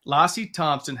 Lassie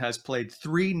Thompson has played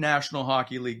 3 National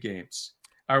Hockey League games.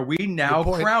 Are we now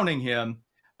crowning him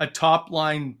a top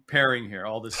line pairing here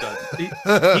all of a sudden?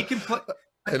 He can play.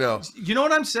 I know. You know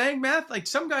what I'm saying, Matt? Like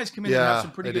some guys come in and have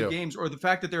some pretty good games, or the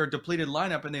fact that they're a depleted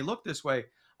lineup and they look this way.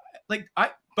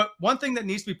 But one thing that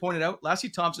needs to be pointed out, Lassie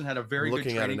Thompson had a very good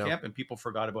training camp and people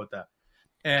forgot about that.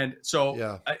 And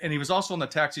so, and he was also on the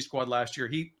taxi squad last year.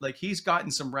 He's gotten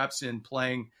some reps in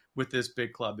playing with this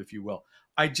big club, if you will.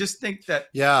 I just think that,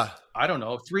 I don't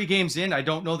know, 3 games in, I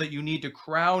don't know that you need to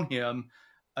crown him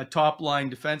a top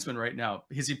line defenseman right now.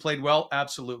 Has he played well?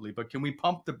 Absolutely. But can we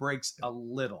pump the brakes a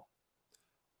little?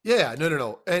 Yeah,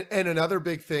 no. And another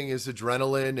big thing is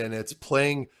adrenaline, and it's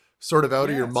playing sort of out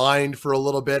of your mind for a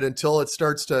little bit until it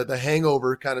starts to, the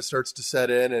hangover kind of starts to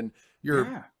set in, and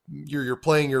you're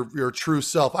playing your true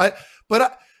self.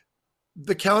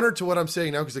 The counter to what I'm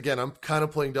saying now, because again, I'm kind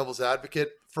of playing devil's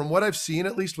advocate. From what I've seen,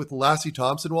 at least with Lassie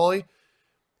Thompson, Wally,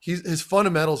 his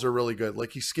fundamentals are really good.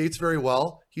 Like, he skates very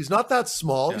well. He's not that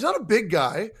small. Yeah. He's not a big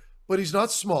guy, but he's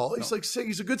not small. He's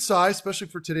he's a good size, especially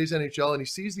for today's NHL, and he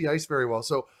sees the ice very well.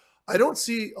 So I don't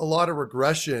see a lot of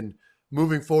regression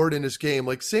moving forward in his game.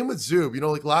 Like, same with Zub.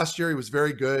 Like last year he was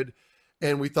very good,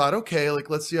 and we thought, okay, like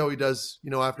let's see how he does,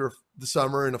 after the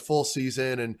summer and a full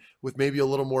season and with maybe a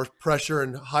little more pressure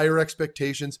and higher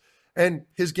expectations. And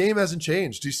his game hasn't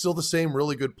changed. He's still the same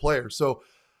really good player. So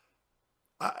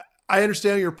I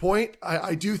understand your point.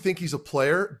 I do think he's a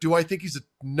player. Do I think he's a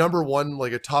number one,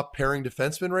 like a top pairing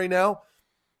defenseman right now?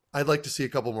 I'd like to see a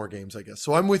couple more games, I guess.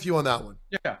 So I'm with you on that one.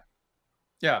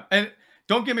 Yeah. And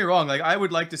don't get me wrong. Like, I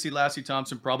would like to see Lassie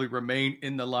Thompson probably remain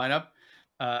in the lineup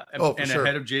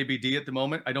ahead of JBD at the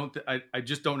moment. I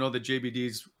just don't know that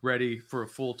JBD's ready for a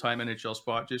full-time NHL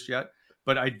spot just yet.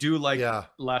 But I do like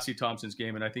Lassie Thompson's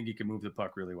game, and I think he can move the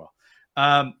puck really well.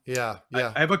 I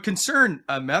have a concern,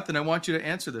 Meth, and I want you to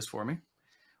answer this for me.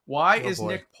 Why is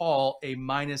Nick Paul a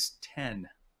 -10?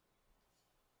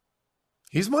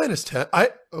 He's -10.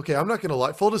 I'm not going to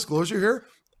lie. Full disclosure here.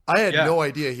 I had no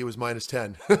idea he was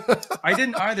 -10. I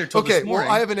didn't either till this morning.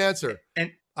 Well, I have an answer.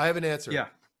 Yeah.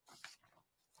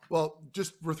 Well,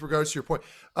 just with regards to your point,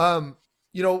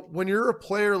 when you're a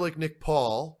player like Nick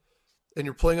Paul and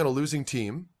you're playing on a losing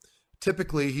team,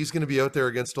 typically he's going to be out there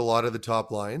against a lot of the top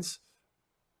lines.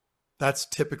 That's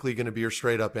typically going to be your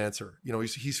straight up answer.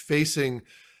 He's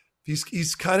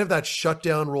kind of that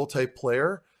shutdown role type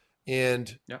player.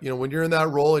 And, when you're in that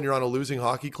role and you're on a losing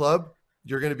hockey club,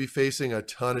 you're going to be facing a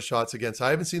ton of shots against.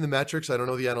 I haven't seen the metrics. I don't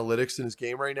know the analytics in his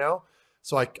game right now.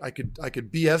 So I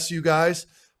could BS you guys,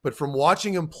 but from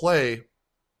watching him play,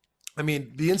 I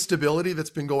mean, the instability that's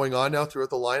been going on now throughout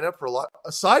the lineup for a lot,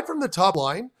 aside from the top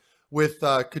line with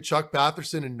Tkachuk,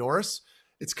 Batherson, and Norris,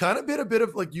 it's kind of been a bit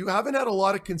of like, you haven't had a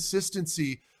lot of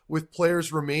consistency with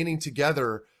players remaining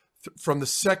together from the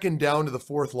second down to the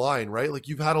fourth line, right? Like,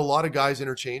 you've had a lot of guys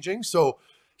interchanging. So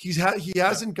he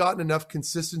hasn't gotten enough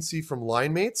consistency from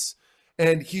line mates,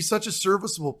 and he's such a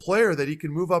serviceable player that he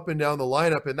can move up and down the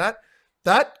lineup. And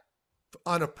that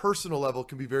on a personal level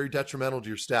can be very detrimental to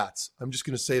your stats. I'm just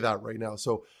going to say that right now.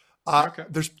 So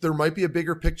there might be a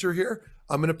bigger picture here.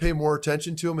 I'm going to pay more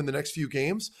attention to him in the next few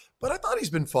games, but I thought he's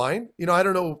been fine. I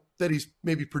don't know that he's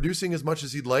maybe producing as much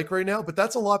as he'd like right now, but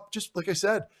that's a lot. Just like I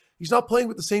said, he's not playing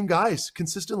with the same guys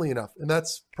consistently enough, and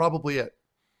that's probably it.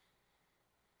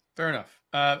 Fair enough.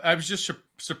 I was just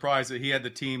surprised that he had the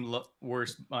team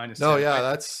worst -10. No,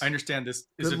 yeah, I understand this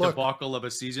is a debacle of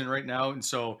a season right now, and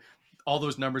so all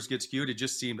those numbers get skewed. It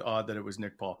just seemed odd that it was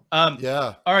Nick Paul. All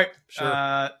right.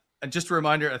 Sure. Just a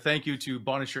reminder, a thank you to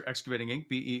Bonisher Excavating Inc.,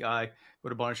 BEI. Go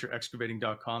to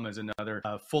BonisherExcavating.com as another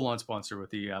full-on sponsor with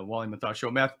the Wally Methot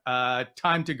Show. Meth,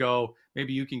 time to go.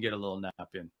 Maybe you can get a little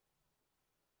nap in.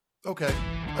 Okay,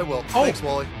 I will. Thanks,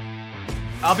 Wally.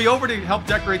 I'll be over to help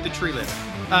decorate the tree later.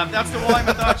 That's the Wally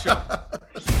Methot Show.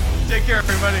 Take care,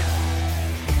 everybody.